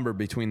that number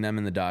between them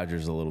and the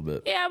Dodgers a little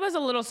bit. Yeah, I was a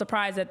little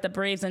surprised that the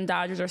Braves and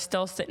Dodgers are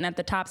still sitting at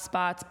the top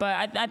spots.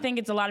 But I think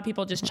it's a lot of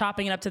people just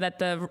chopping it up to that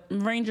the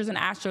Rangers and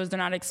Astros, they're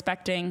not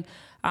expecting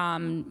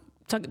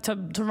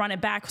to run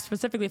it back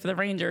specifically for the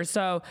Rangers.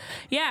 So,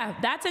 yeah,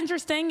 that's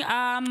interesting.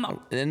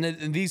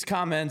 And these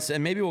comments,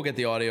 and maybe we'll get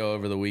the audio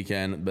over the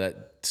weekend,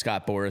 but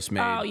Scott Boras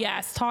made. Oh,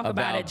 yes. Talk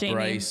about it, Jamie.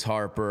 Bryce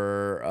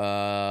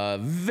Harper.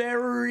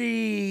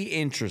 Very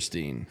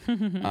interesting.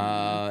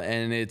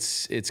 And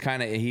it's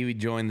kind of, he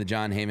joined the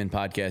John Heyman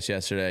podcast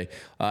yesterday.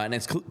 And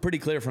it's pretty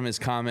clear from his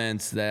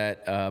comments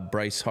that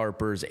Bryce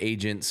Harper's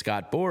agent,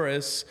 Scott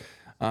Boras,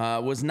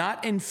 was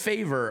not in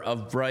favor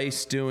of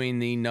Bryce doing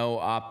the no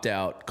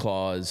opt-out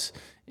clause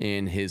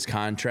in his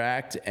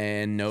contract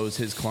and knows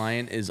his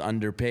client is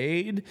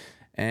underpaid.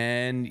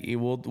 And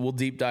we'll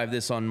deep dive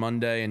this on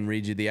Monday and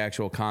read you the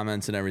actual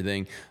comments and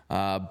everything.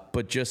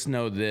 But just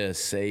know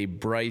this, a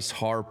Bryce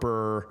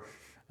Harper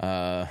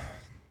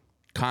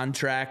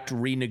contract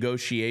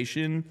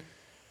renegotiation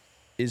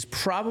is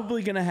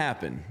probably going to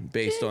happen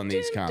based on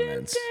these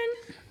comments.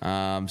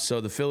 So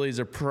the Phillies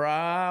are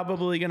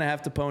probably going to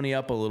have to pony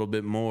up a little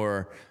bit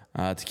more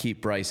to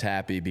keep Bryce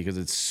happy, because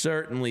it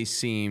certainly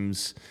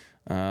seems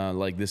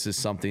like this is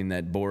something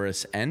that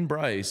Boras and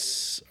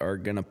Bryce are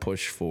going to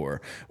push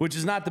for, which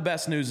is not the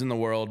best news in the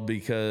world,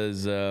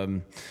 because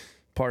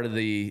part of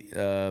the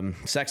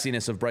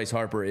sexiness of Bryce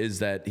Harper is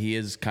that he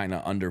is kind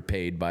of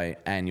underpaid by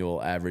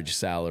annual average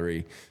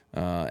salary,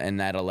 and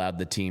that allowed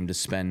the team to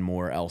spend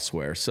more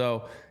elsewhere.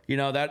 So,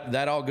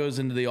 that all goes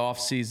into the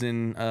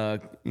offseason,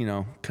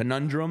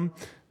 conundrum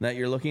that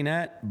you're looking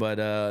at.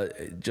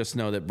 But just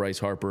know that Bryce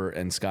Harper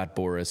and Scott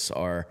Boras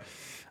are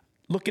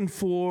looking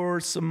for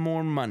some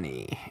more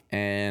money,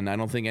 and I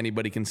don't think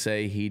anybody can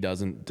say he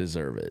doesn't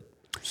deserve it.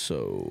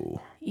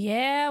 So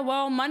yeah,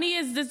 well, money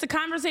is just the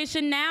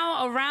conversation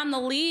now around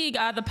the league.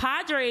 The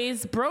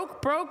Padres,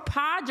 broke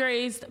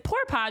Padres, poor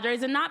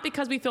Padres, and not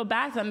because we feel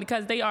bad for them,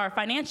 because they are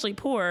financially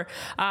poor.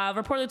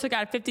 Reportedly took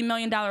out a $50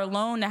 million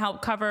loan to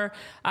help cover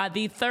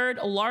the third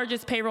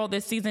largest payroll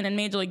this season in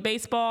Major League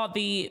Baseball.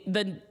 The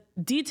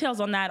details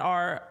on that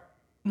are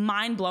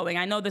mind-blowing.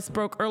 I know this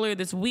broke earlier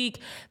this week,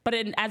 but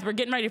as we're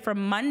getting ready for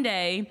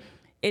Monday,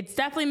 it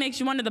definitely makes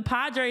you wonder. The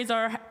Padres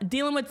are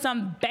dealing with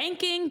some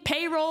banking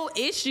payroll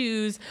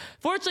issues.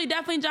 Fortunately,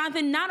 definitely,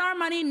 Jonathan, not our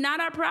money, not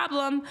our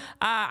problem.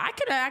 I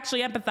could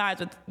actually empathize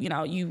with,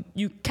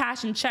 you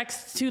cashing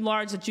checks too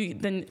large that your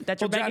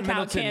bank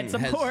account can't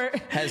support.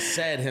 Has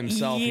said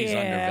himself he's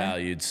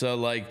undervalued.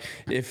 So,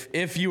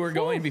 if you were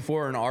going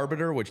before an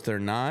arbiter, which they're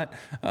not,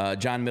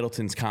 John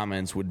Middleton's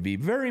comments would be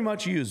very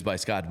much used by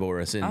Scott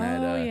Boras in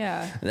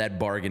that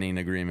bargaining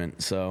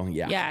agreement. So,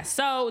 yeah. Yeah,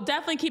 so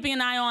definitely keeping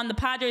an eye on the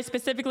Padres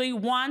specifically.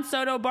 Juan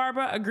Soto,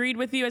 Barbara, agreed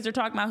with you as they're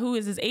talking about who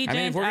is his agent. I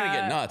mean, if we're going to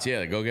get nuts,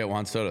 go get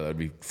Juan Soto. That'd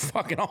be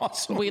fucking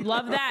awesome. We'd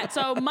love that.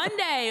 So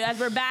Monday, as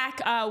we're back,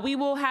 we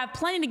will have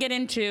plenty to get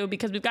into,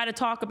 because we've got to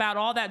talk about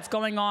all that's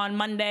going on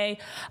Monday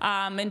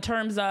in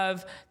terms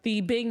of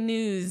the big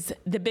news,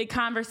 the big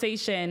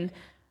conversation,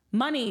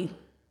 money,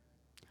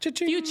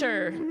 Cha-ching.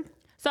 Future.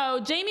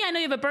 So, Jamie, I know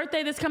you have a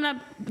birthday that's coming up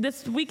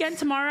this weekend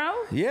tomorrow.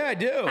 Yeah, I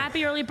do.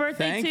 Happy early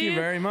birthday Thank to you. you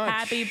very much.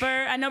 Happy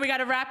birthday. I know we got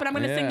to wrap it. I'm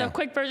going to sing the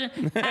quick version.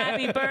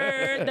 Happy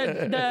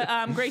birthday.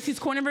 The Gracie's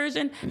Corner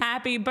version.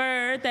 Happy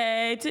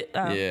birthday to...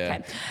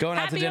 Okay. Going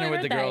out to dinner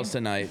with the girls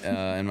tonight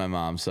and my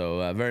mom.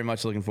 So very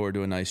much looking forward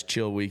to a nice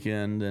chill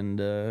weekend, and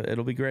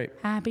it'll be great.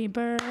 Happy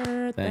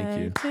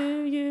birthday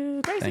to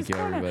you. Gracie's Thank you,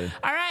 Corner. everybody.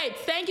 All right.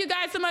 Thank you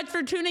guys so much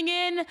for tuning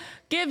in.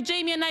 Give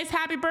Jamie a nice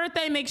happy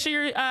birthday. Make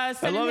sure you're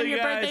sending him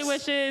your birthday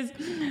wishes.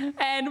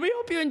 And we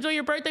hope you enjoy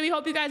your birthday. We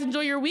hope you guys enjoy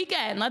your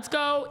weekend. Let's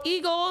go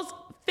Eagles,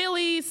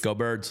 Phillies. Go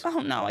Birds. Oh,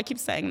 no. I keep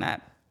saying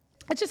that.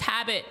 It's just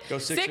habit. Go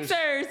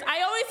Sixers.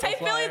 I always say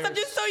Phillies. I'm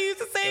just so used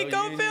to saying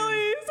go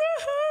Phillies.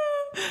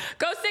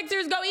 Go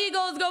Sixers, go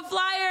Eagles, go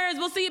Flyers.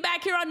 We'll see you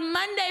back here on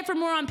Monday for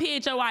more on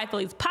PHOI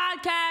Phillies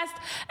podcast.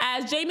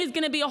 As Jamie's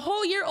going to be a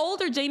whole year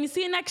older. Jamie,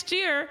 see you next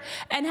year.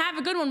 And have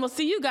a good one. We'll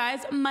see you guys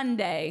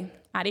Monday.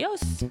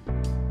 Adios.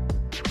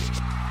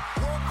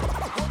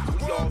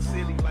 We all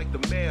silly like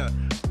the mayor.